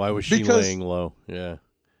 Why was she laying low? Yeah.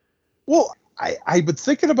 Well, I've been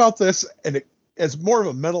thinking about this, and as more of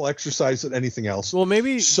a mental exercise than anything else. Well,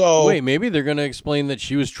 maybe they're going to explain that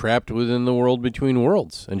she was trapped within the world between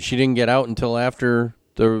worlds, and she didn't get out until after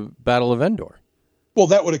the Battle of Endor. Well,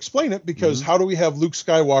 that would explain it, because how do we have Luke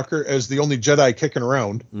Skywalker as the only Jedi kicking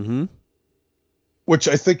around? Mm-hmm. Which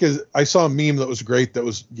I think I saw a meme that was great. That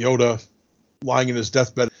was Yoda lying in his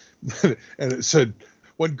deathbed, and it said,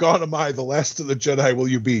 "When gone am I, the last of the Jedi will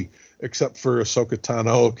you be, except for Ahsoka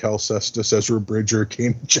Tano, Cal Kestis, Ezra Bridger,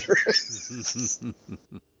 Kanan Jarrus."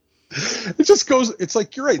 It just goes. It's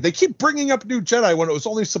like, you're right. They keep bringing up new Jedi when it was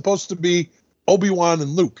only supposed to be Obi-Wan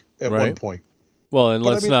and Luke at one point. Well, and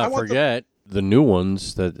let's not forget the new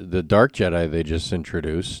ones, that the Dark Jedi they just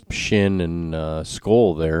introduced, Shin and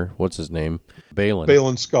Skull. There, what's his name?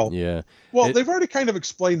 Baylan Skull. Yeah. Well, they've already kind of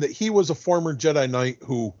explained that he was a former Jedi Knight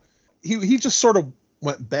who he just sort of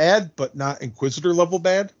went bad, but not Inquisitor level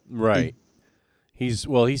bad. Right. He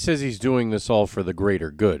says he's doing this all for the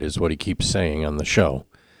greater good, is what he keeps saying on the show.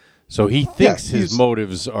 So he thinks his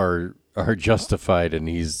motives are justified, and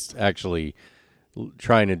he's actually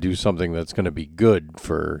trying to do something that's going to be good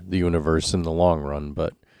for the universe in the long run.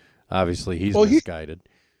 But obviously, he's misguided.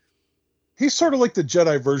 He's sort of like the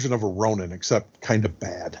Jedi version of a Ronin, except kind of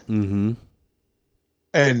bad. Mm-hmm.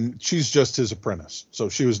 And she's just his apprentice. So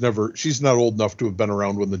she's not old enough to have been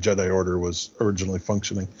around when the Jedi Order was originally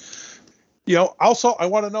functioning. Also, I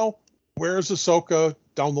want to know, where is Ahsoka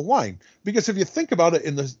down the line? Because if you think about it,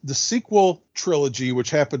 in the sequel trilogy, which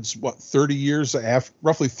happens,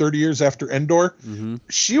 roughly 30 years after Endor,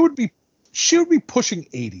 she would be pushing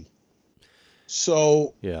 80.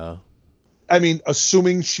 So, yeah. I mean,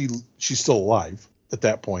 assuming she's still alive at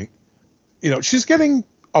that point, she's getting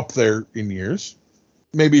up there in years.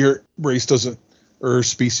 Maybe her race or her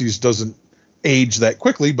species doesn't age that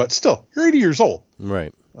quickly, but still, you're 80 years old.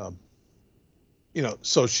 Right.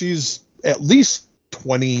 So she's at least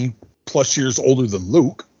 20 plus years older than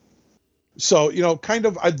Luke. So,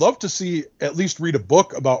 I'd love to at least read a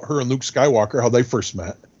book about her and Luke Skywalker, how they first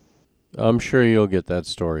met. I'm sure you'll get that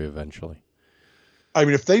story eventually. I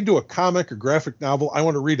mean, if they do a comic or graphic novel, I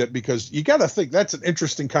want to read it, because you got to think that's an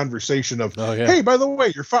interesting conversation of, hey, by the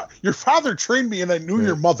way, your father trained me and I knew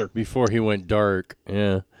your mother. Before he went dark.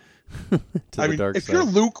 Yeah. If you're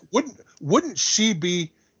Luke, wouldn't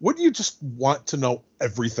you just want to know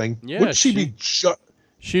everything? Yeah. Wouldn't she be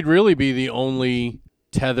she'd really be the only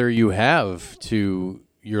tether you have to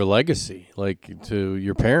your legacy, like to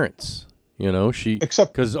your parents.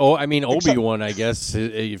 Because Obi-Wan, I guess,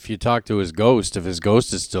 if you talk to his ghost, if his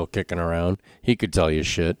ghost is still kicking around, he could tell you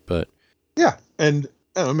shit. But yeah, and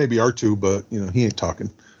I don't know, maybe R2, but he ain't talking.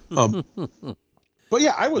 But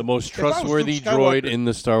yeah, I would. The most trustworthy droid in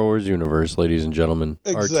the Star Wars universe, ladies and gentlemen,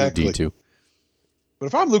 exactly. R2-D2. But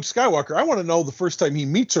if I'm Luke Skywalker, I want to know the first time he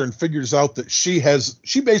meets her and figures out that she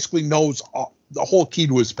basically knows the whole key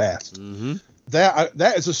to his past. Mm-hmm.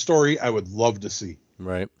 That is a story I would love to see.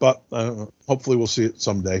 Right. But hopefully we'll see it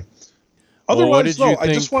someday. Otherwise,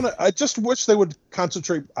 I just wish they would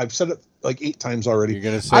concentrate. I've said it like 8 times already. You're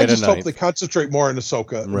going to say I just hope they concentrate more on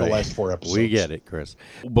Ahsoka in the last 4 episodes. We get it, Chris.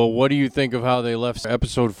 But what do you think of how they left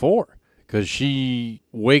episode 4? Because she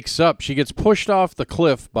wakes up, she gets pushed off the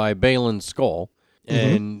cliff by Baylan Skull,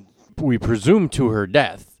 and we presume to her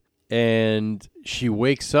death. And she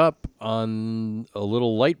wakes up on a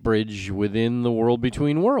little light bridge within the world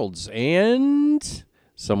between worlds. And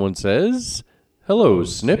someone says, hello,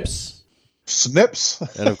 Snips. Snips.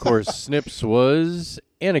 And, of course, Snips was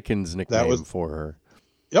Anakin's nickname for her.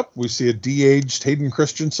 Yep. We see a de-aged Hayden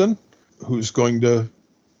Christensen who's going to,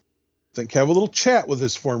 have a little chat with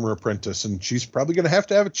his former apprentice. And she's probably going to have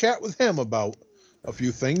a chat with him about a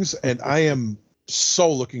few things. And I am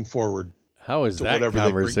so looking forward. How is that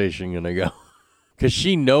conversation going to go? Because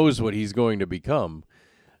she knows what he's going to become,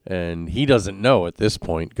 and he doesn't know at this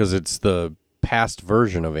point, because it's the past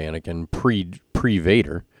version of Anakin,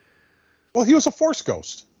 pre-Vader. Well, he was a Force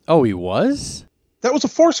ghost. Oh, he was? That was a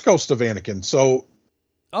Force ghost of Anakin, so...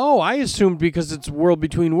 Oh, I assumed because it's World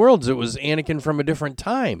Between Worlds, it was Anakin from a different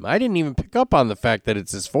time. I didn't even pick up on the fact that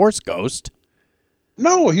it's his Force ghost.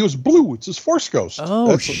 No, he was blue. It's his Force ghost. Oh,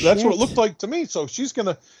 that's what it looked like to me. So she's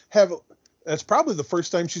gonna have. That's probably the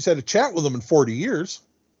first time she's had a chat with him in 40 years.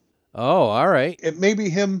 Oh, all right. It may be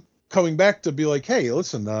him coming back to be like, hey,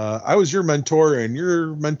 listen, I was your mentor and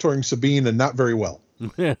you're mentoring Sabine and not very well.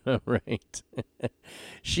 Right.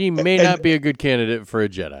 She may not be a good candidate for a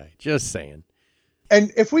Jedi. Just saying.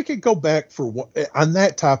 And if we could go back on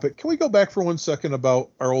that topic, can we go back for 1 second about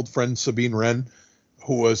our old friend Sabine Wren,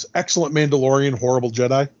 who was excellent Mandalorian, horrible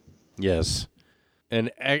Jedi? Yes. An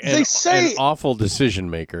awful decision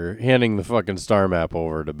maker, handing the fucking star map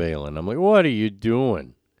over to Balin. I'm like, what are you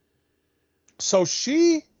doing? So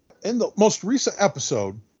she, in the most recent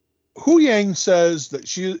episode, Hu Yang says that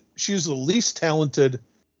she's the least talented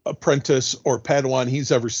apprentice or Padawan he's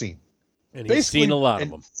ever seen. And he's seen a lot of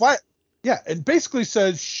them. And basically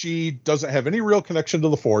says she doesn't have any real connection to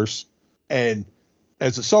the Force. And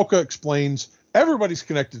as Ahsoka explains, everybody's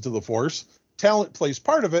connected to the Force. Talent plays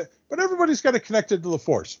part of it, but everybody's got it connected to the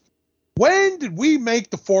Force. When did we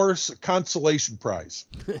make the Force a consolation prize?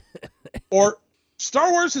 Or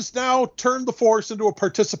Star Wars has now turned the Force into a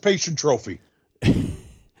participation trophy.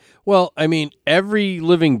 Well, I mean, every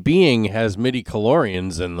living being has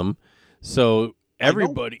midi-chlorians in them, so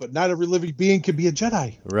everybody... but not every living being can be a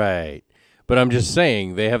Jedi. Right. But I'm just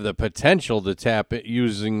saying, they have the potential to tap it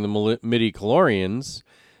using the midi-chlorians.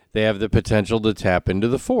 They have the potential to tap into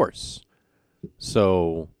the Force.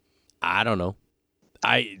 So, I don't know.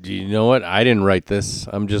 Do you know what? I didn't write this.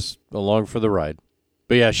 I'm just along for the ride.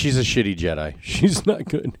 But yeah, she's a shitty Jedi. She's not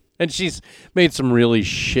good. And she's made some really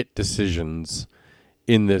shit decisions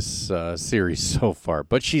in this series so far.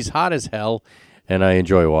 But she's hot as hell, and I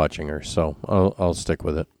enjoy watching her. So I'll stick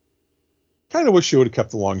with it. Kind of wish she would have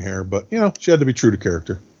kept the long hair, but, she had to be true to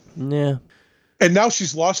character. Yeah. And now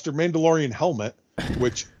she's lost her Mandalorian helmet,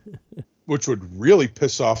 which would really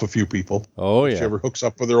piss off a few people. Oh, yeah. If she ever hooks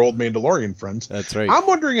up with her old Mandalorian friends. That's right. I'm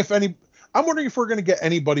wondering if we're going to get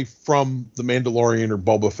anybody from the Mandalorian or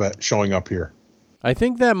Boba Fett showing up here. I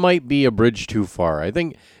think that might be a bridge too far. I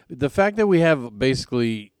think the fact that we have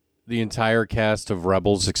basically the entire cast of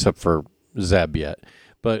Rebels except for Zeb yet,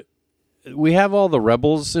 but we have all the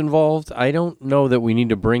Rebels involved. I don't know that we need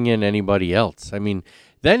to bring in anybody else. I mean,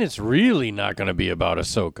 then it's really not going to be about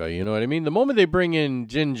Ahsoka. You know what I mean? The moment they bring in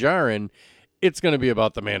Din Djarin, it's going to be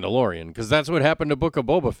about the Mandalorian, because that's what happened to Book of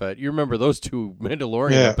Boba Fett. You remember those two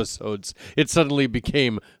Mandalorian episodes? It suddenly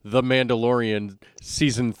became the Mandalorian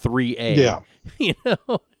season 3A. Yeah,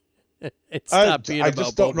 it stopped being about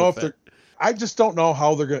Boba Fett. I just don't know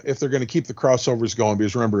how if they're gonna keep the crossovers going,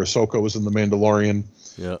 because remember Ahsoka was in the Mandalorian.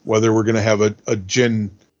 Yeah. Whether we're gonna have a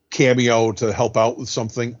Jin cameo to help out with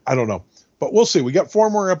something, I don't know, but we'll see. We got 4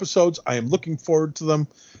 more episodes. I am looking forward to them.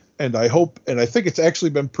 And I hope, and I think it's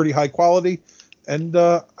actually been pretty high quality. And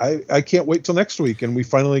I can't wait till next week, and we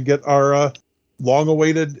finally get our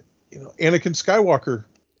long-awaited, Anakin Skywalker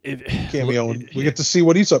cameo, and we get to see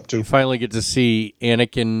what he's up to. You finally get to see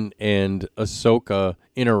Anakin and Ahsoka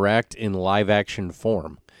interact in live-action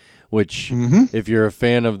form, which, if you're a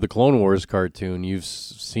fan of the Clone Wars cartoon, you've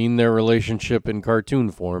seen their relationship in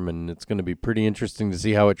cartoon form, and it's going to be pretty interesting to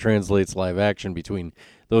see how it translates live action between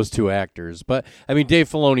those two actors. But, I mean, Dave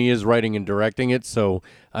Filoni is writing and directing it, so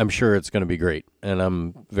I'm sure it's going to be great, and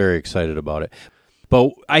I'm very excited about it.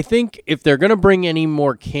 But I think if they're going to bring any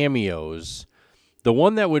more cameos, the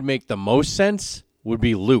one that would make the most sense would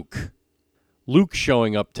be Luke. Luke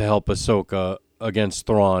showing up to help Ahsoka against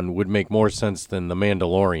Thrawn would make more sense than the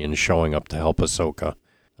Mandalorian showing up to help Ahsoka.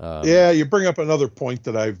 You bring up another point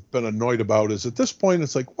that I've been annoyed about, is at this point,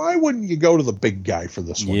 it's like, why wouldn't you go to the big guy for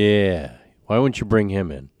this one? Yeah. Why wouldn't you bring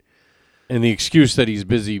him in? And the excuse that he's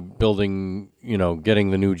busy building,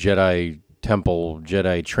 getting the new Jedi Temple,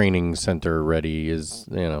 Jedi Training Center ready is,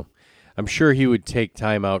 I'm sure he would take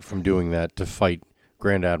time out from doing that to fight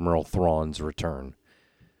Grand Admiral Thrawn's return.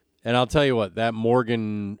 And I'll tell you what, that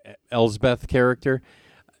Morgan Elsbeth character,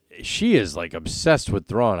 she is like obsessed with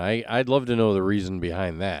Thrawn. I'd love to know the reason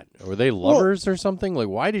behind that. Were they lovers or something? Like,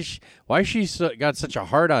 why she got such a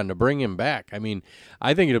hard on to bring him back? I mean,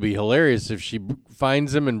 I think it'll be hilarious if she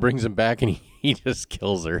finds him and brings him back and he just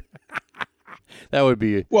kills her. That would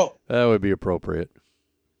be appropriate.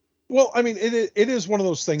 Well, I mean, it is one of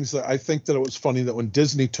those things that I think that it was funny that when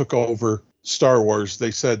Disney took over Star Wars, they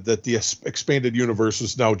said that the expanded universe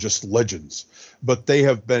is now just Legends, but they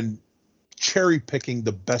have been cherry picking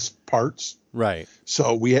the best parts. Right.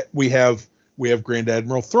 So we have Grand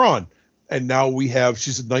Admiral Thrawn, and now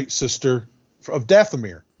she's a Night Sister of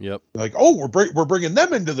Dathomir. Yep. Like, we're bringing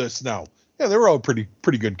them into this now. Yeah, they were all pretty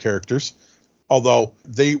good characters, although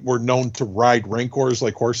they were known to ride Rancors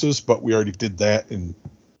like horses, but we already did that in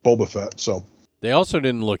Boba Fett. So They also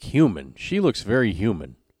didn't look human. She looks very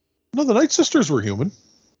human. No, the Night Sisters were human. In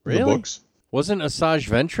Really? the books. Wasn't Asajj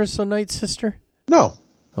Ventress a Night Sister? No.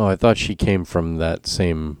 Oh, I thought she came from that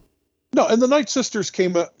same... No, and the Night Sisters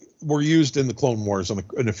were used in the Clone Wars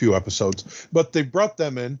in a few episodes, but they brought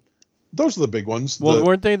them in. Those are the big ones. Well,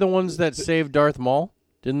 weren't they the ones that saved Darth Maul?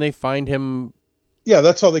 Didn't they find him? Yeah,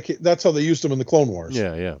 that's how they used him in the Clone Wars.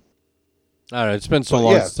 Yeah. I don't know. It's been so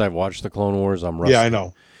long since I've watched the Clone Wars. I'm rusty. Yeah, I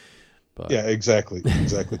know. But... Yeah, exactly.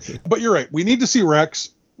 But you're right. We need to see Rex.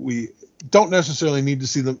 We don't necessarily need to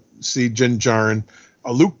see Din Djarin.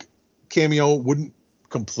 A Luke cameo wouldn't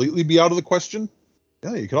completely be out of the question.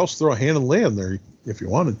 Yeah, you could also throw a Han and Leia in there if you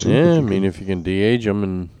wanted to. Yeah, I mean, if you can de-age them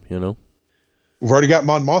and, We've already got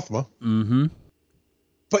Mon Mothma. Mm-hmm.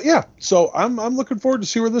 But yeah, so I'm looking forward to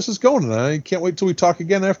see where this is going, and I can't wait till we talk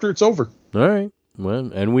again after it's over. All right.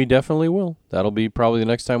 Well, and we definitely will. That'll be probably the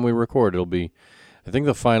next time we record. It'll be, I think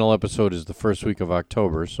the final episode is the first week of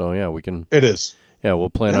October, so yeah, we can... It is. Yeah, we'll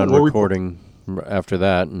plan on recording after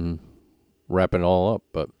that and wrap it all up.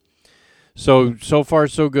 But so far,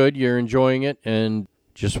 so good. You're enjoying it and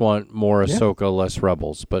just want more Ahsoka, less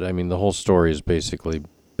Rebels. But, I mean, the whole story is basically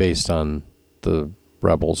based on the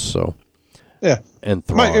Rebels, so... Yeah. And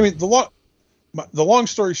Thrawn. The long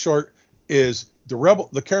story short is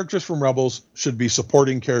the characters from Rebels should be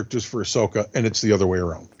supporting characters for Ahsoka, and it's the other way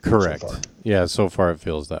around. Correct. So yeah, so far it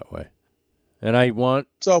feels that way. And I want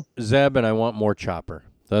Zeb, and I want more Chopper.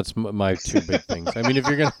 That's my two big things. I mean, if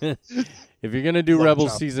you're gonna do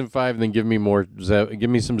Rebels season 5, then give me more Zeb,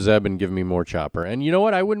 give me some Zeb, and give me more Chopper. And you know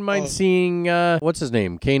what? I wouldn't mind seeing what's his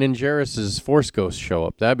name, Kanan Jarrus's Force Ghost show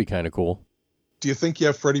up. That'd be kind of cool. Do you think you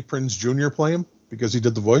have Freddie Prinze Jr. play him because he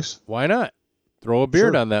did the voice? Why not? Throw a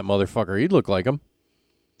beard on that motherfucker. He'd look like him.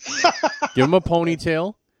 Give him a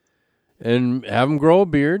ponytail and have him grow a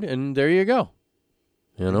beard, and there you go.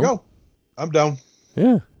 There you go. I'm down.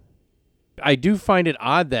 Yeah. I do find it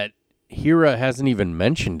odd that Hera hasn't even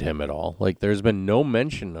mentioned him at all. Like, there's been no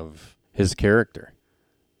mention of his character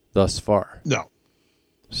thus far. No.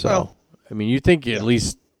 So, I mean, you think at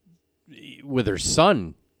least with her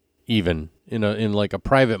son, even in like a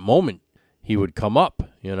private moment, he would come up,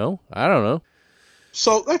 I don't know.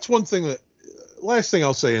 So that's one thing last thing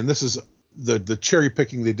I'll say, and this is the cherry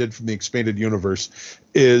picking they did from the expanded universe,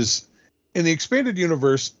 is in the expanded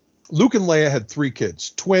universe, Luke and Leia had 3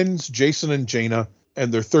 kids, twins, Jason and Jaina,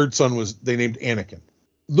 and their third son they named Anakin.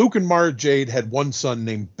 Luke and Mara Jade had one son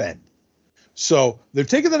named Ben. So they've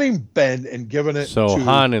taken the name Ben and given it to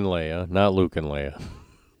Han and Leia, not Luke and Leia.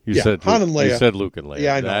 You said Han and Leia. You said Luke and Leia.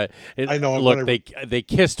 Yeah, I know. I know. Look, they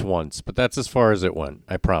kissed once, but that's as far as it went.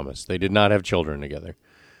 I promise. They did not have children together.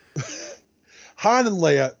 Han and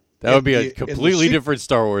Leia. That would be a completely different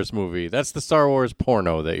Star Wars movie. That's the Star Wars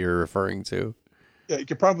porno that you're referring to. Yeah, you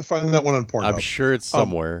can probably find that one on Pornhub. I'm sure it's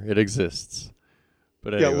somewhere. It exists.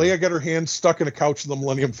 But anyway. Yeah, Leia got her hand stuck in a couch in the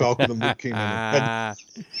Millennium Falcon, and Luke came in.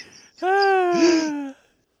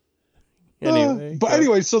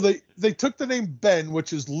 Anyway, so they took the name Ben,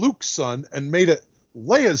 which is Luke's son, and made it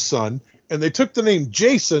Leia's son, and they took the name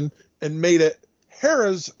Jason and made it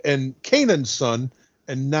Hera's and Kanan's son,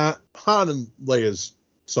 and not Han and Leia's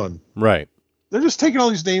son. Right. They're just taking all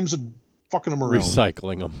these names and fucking them around.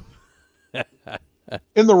 Recycling them.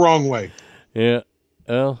 In the wrong way. Yeah.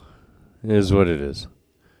 Well, it is what it is.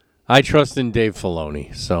 I trust in Dave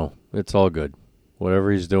Filoni, so it's all good.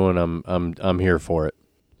 Whatever he's doing, I'm here for it.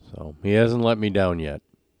 So he hasn't let me down yet.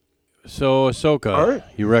 So Ahsoka,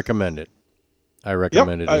 you recommend it? I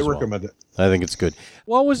recommend it as well. I recommend it. I think it's good.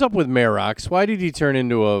 What was up with Merox? Why did he turn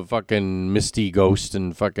into a fucking misty ghost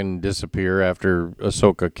and fucking disappear after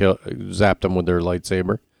Ahsoka zapped him with their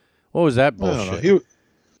lightsaber? What was that bullshit? I don't know.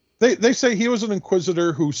 They say he was an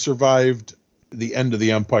Inquisitor who survived the end of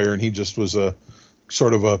the Empire, and he just was a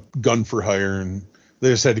sort of a gun for hire, and they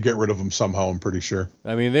just had to get rid of him somehow, I'm pretty sure.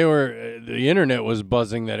 I mean, the internet was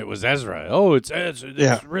buzzing that it was Ezra. Oh, it's Ezra.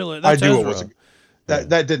 That's Ezra. It wasn't.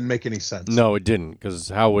 That didn't make any sense. No, it didn't, because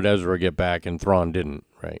how would Ezra get back and Thrawn didn't,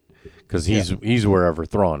 right? Because he's wherever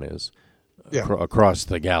Thrawn is, across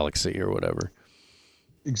the galaxy or whatever.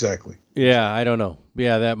 Exactly. Yeah, I don't know.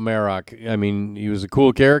 Yeah, that Marok, I mean, he was a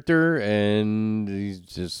cool character, and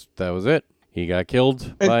that was it. He got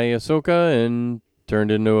killed by Ahsoka and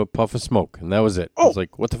turned into a puff of smoke, and that was it. I was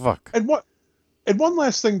like, what the fuck? And one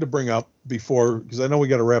last thing to bring up before, because I know we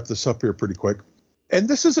got to wrap this up here pretty quick, and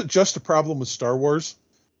this isn't just a problem with Star Wars.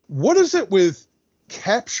 What is it with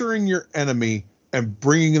capturing your enemy and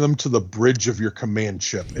bringing them to the bridge of your command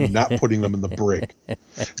ship and not putting them in the brig?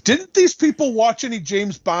 Didn't these people watch any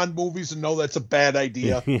James Bond movies and know that's a bad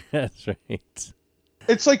idea? That's right.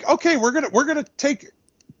 It's like, okay, we're gonna take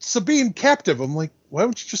Sabine captive. I'm like, why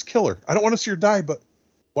don't you just kill her? I don't want to see her die, but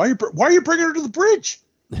why are you bringing her to the bridge?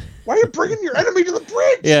 Why are you bringing your enemy to the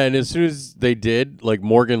bridge? Yeah, and as soon as they did, like,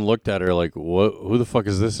 Morgan looked at her like, "What? Who the fuck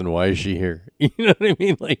is this, and why is she here?" You know what I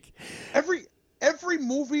mean? Like, every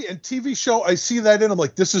movie and TV show I see that in, I'm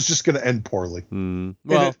like, this is just going to end poorly. well, And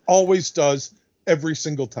it always does every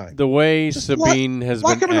single time. The way Just Sabine has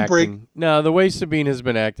lock been him in a break. acting. No, the way Sabine has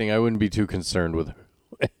been acting, I wouldn't be too concerned with her.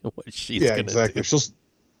 What she's gonna exactly. do.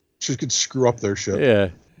 She could screw up their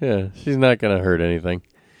shit. Yeah. She's not gonna hurt anything.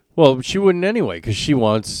 Well, she wouldn't anyway, because she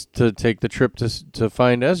wants to take the trip to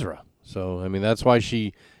find Ezra. So, I mean, that's why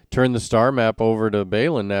she turned the star map over to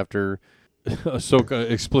Balin after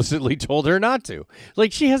Ahsoka explicitly told her not to.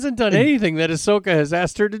 Like, she hasn't done anything that Ahsoka has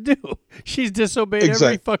asked her to do. She's disobeyed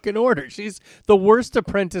every fucking order. She's the worst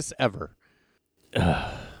apprentice ever.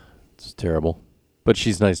 It's terrible. But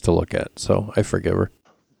she's nice to look at, so I forgive her.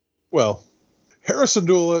 Well, Harrison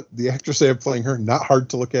Dula, the actress they have playing her, not hard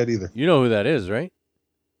to look at either. You know who that is, right?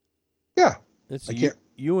 Yeah. It's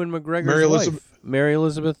Ewan McGregor's Mary Elizabeth. wife. Mary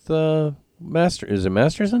Elizabeth is it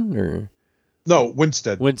Masterson or no,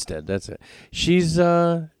 Winstead. Winstead, that's it. She's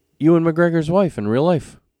Ewan McGregor's wife in real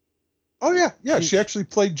life. Oh yeah. She actually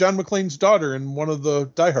played John McClane's daughter in one of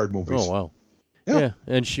the Die Hard movies. Oh wow. Yeah.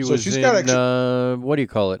 And she So was she's in got what do you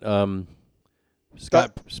call it?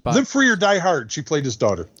 Spot. Live Free or Die Hard. She played his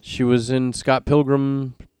daughter. She was in Scott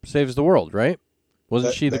Pilgrim Saves the World, right?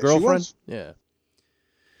 Wasn't she the girlfriend? She was. Yeah.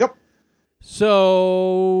 Yep.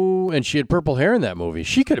 So, and she had purple hair in that movie.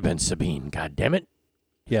 She could have been Sabine. God damn it.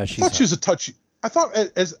 Yeah, I thought she was a touch. I thought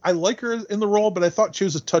as I like her in the role, but I thought she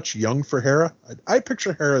was a touch young for Hera. I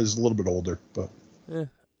picture Hera as a little bit older, but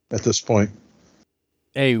at this point.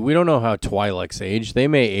 Hey, we don't know how Twi'leks age. They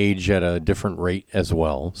may age at a different rate as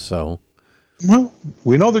well. So, well,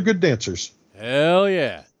 we know they're good dancers. Hell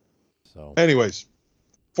yeah. So, anyways,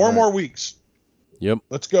 4 more weeks. Yep.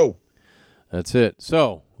 Let's go. That's it.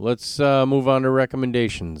 So, let's move on to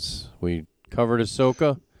recommendations. We covered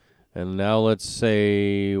Ahsoka, and now let's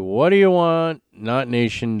say, what do you want Not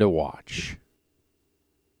Nation to watch?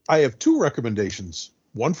 I have 2 recommendations.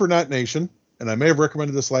 One for Not Nation, and I may have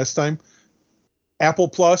recommended this last time. Apple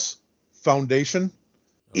Plus, Foundation.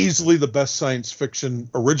 Easily the best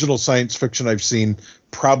original science fiction I've seen,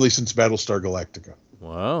 probably since Battlestar Galactica.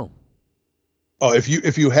 Wow. Oh, if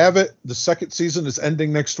you have it, the 2nd season is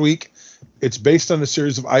ending next week. It's based on a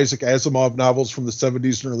series of Isaac Asimov novels from the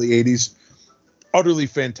 70s and early 80s. Utterly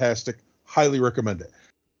fantastic. Highly recommend it.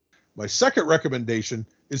 My second recommendation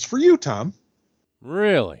is for you, Tom.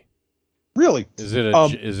 Really? Really? Is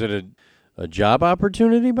it a job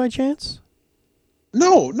opportunity by chance?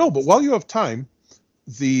 No, but while you have time,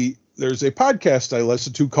 there's a podcast I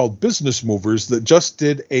listen to called Business Movers that just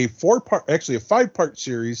did a 5-part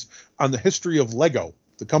series on the history of Lego,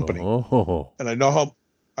 the company. Oh. And I know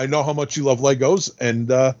how much you love Legos, and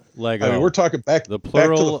Lego. I mean, we're talking back to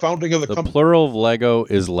the founding of the company. The plural of Lego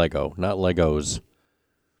is Lego, not Legos.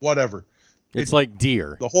 Whatever. It's like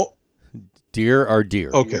deer. The whole deer are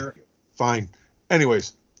deer. Okay, fine.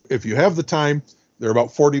 Anyways, if you have the time, they're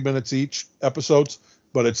about 40 minutes each episodes,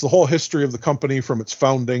 but it's the whole history of the company from its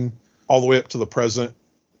founding all the way up to the present.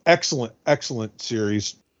 Excellent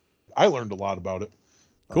series. I learned a lot about it.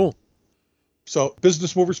 Cool. So,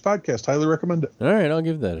 Business Movers Podcast, highly recommend it. All right, I'll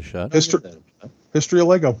give that a shot. History of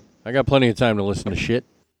Lego. I got plenty of time to listen to shit.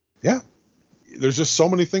 Yeah. There's just so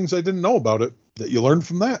many things I didn't know about it that you learn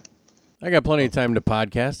from that. I got plenty of time to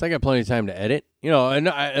podcast. I got plenty of time to edit. You know,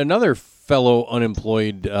 another fellow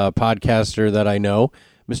unemployed podcaster that I know,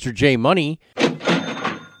 Mr. J Money,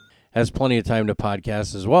 has plenty of time to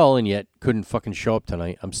podcast as well, and yet couldn't fucking show up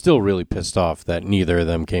tonight. I'm still really pissed off that neither of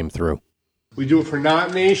them came through. We do it for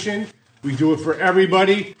Not Nation. We do it for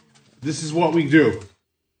everybody. This is what we do.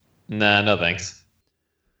 Nah, no thanks.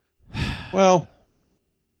 Well,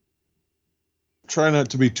 try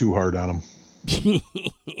not to be too hard on them.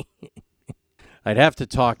 I'd have to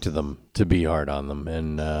talk to them to be hard on them,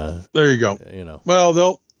 and there you go. You know,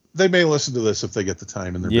 well, they may listen to this if they get the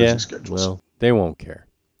time in their busy schedules. Well, they won't care.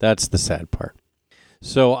 That's the sad part.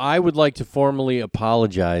 So I would like to formally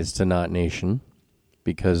apologize to Not Nation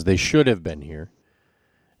because they should have been here,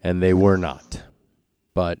 and they were not.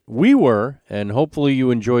 But we were, and hopefully you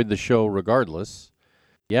enjoyed the show regardless.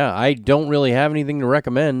 Yeah, I don't really have anything to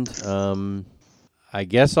recommend. I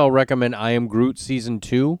guess I'll recommend I Am Groot Season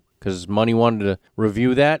 2, because Money wanted to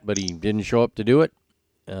review that, but he didn't show up to do it.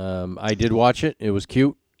 I did watch it. It was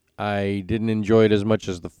cute. I didn't enjoy it as much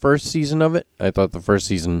as the first season of it. I thought the first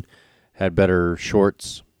season had better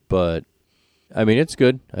shorts, but, I mean, it's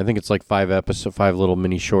good. I think it's like 5 little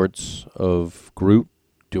mini shorts of Groot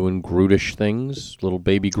doing Grootish things, little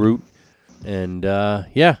baby Groot. And,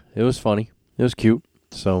 yeah, it was funny. It was cute.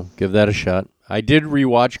 So give that a shot. I did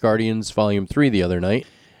rewatch Guardians Volume 3 the other night.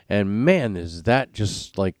 And, man, is that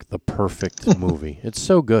just like the perfect movie. It's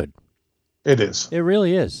so good. It is. It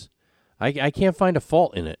really is. I can't find a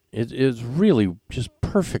fault in it. It is really just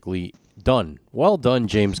perfectly done. Well done,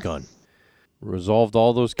 James Gunn. Resolved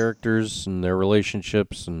all those characters and their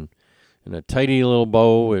relationships and in a tidy little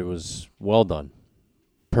bow. It was well done.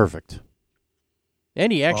 Perfect.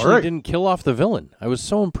 And he actually didn't kill off the villain. I was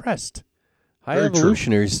so impressed. High Very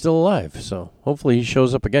Evolutionary is still alive, so hopefully he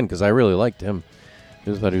shows up again because I really liked him.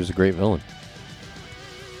 I thought he was a great villain.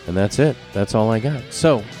 And that's it. That's all I got.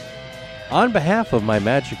 So, on behalf of my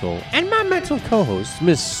magical and my mental co-host,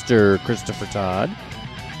 Mr. Christopher Todd.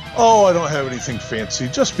 Oh, I don't have anything fancy.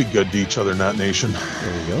 Just be good to each other, Not Nation.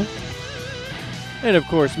 There you go. And, of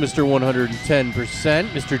course, Mr. 110%,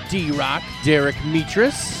 Mr. D-Rock, Derek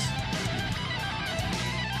Mitras.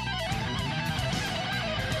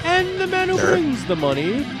 And the man who brings the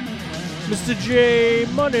money, Mr. J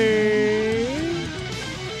Money.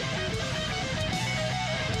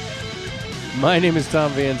 My name is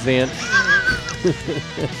Tom Van Zant.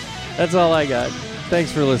 That's all I got.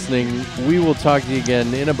 Thanks for listening. We will talk to you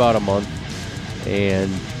again in about a month.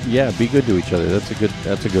 And yeah, be good to each other. That's a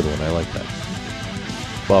good one. I like that.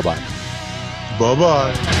 Bye-bye.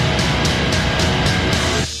 Bye-bye.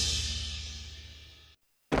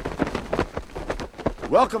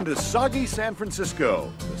 Welcome to Soggy San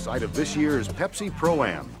Francisco, the site of this year's Pepsi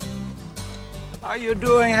Pro-Am. How you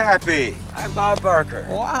doing, Happy? I'm Bob Barker.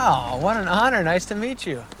 Wow, what an honor. Nice to meet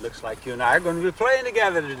you. Looks like you and I are going to be playing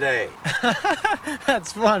together today.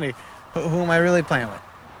 That's funny. Who am I really playing with?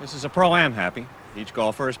 This is a Pro-Am, Happy. Each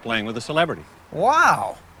golfer is playing with a celebrity.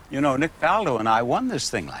 Wow. You know, Nick Faldo and I won this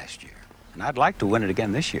thing last year, and I'd like to win it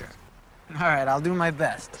again this year. All right, I'll do my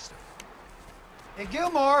best. Hey,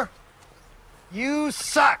 Gilmore, you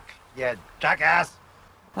suck, you jackass.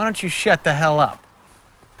 Why don't you shut the hell up?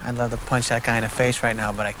 I'd love to punch that guy in the face right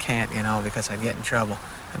now, but I can't, because I'd get in trouble.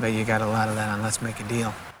 I bet you got a lot of that on Let's Make a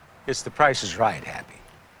Deal. It's The Price is Right, Happy.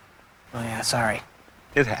 Oh, yeah, sorry.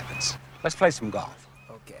 It happens. Let's play some golf.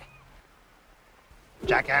 Okay.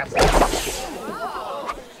 Jackass.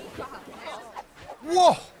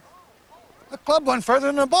 Whoa! The club went further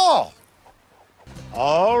than the ball.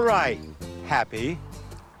 All right, Happy.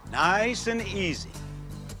 Nice and easy.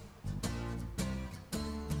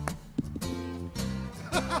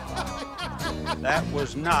 That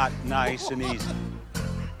was not nice and easy.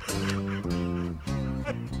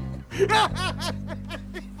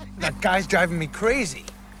 That guy's driving me crazy.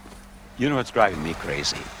 You know what's driving me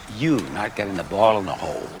crazy? You not getting the ball in the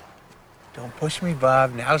hole. Don't push me,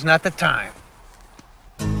 Bob. Now's not the time.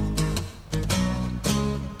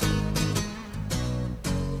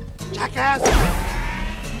 Jackass!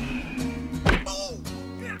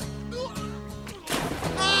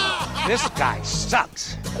 This guy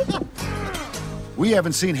sucks. We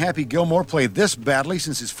haven't seen Happy Gilmore play this badly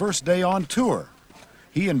since his first day on tour.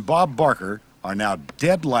 He and Bob Barker are now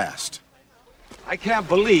dead last. I can't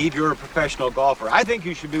believe you're a professional golfer. I think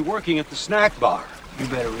you should be working at the snack bar. You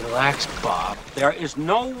better relax, Bob. There is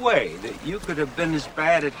no way that you could have been as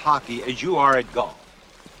bad at hockey as you are at golf.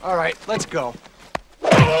 All right, let's go.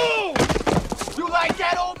 Oh! You like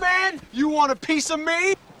that, old man? You want a piece of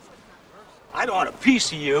me? I don't want a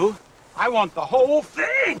piece of you. I want the whole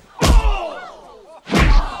thing.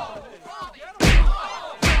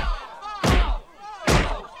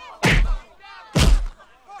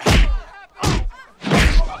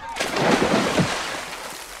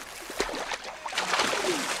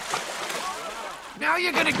 Now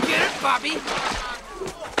you're gonna get it, Bobby.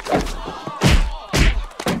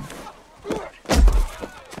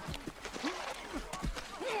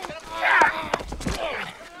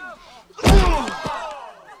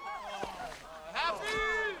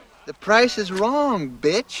 The price is wrong,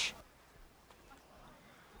 bitch.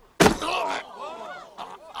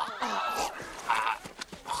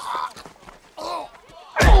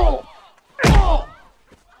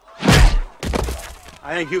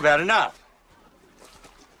 I think you've had enough.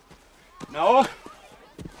 No?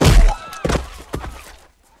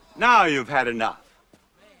 Now you've had enough.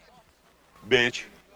 Bitch.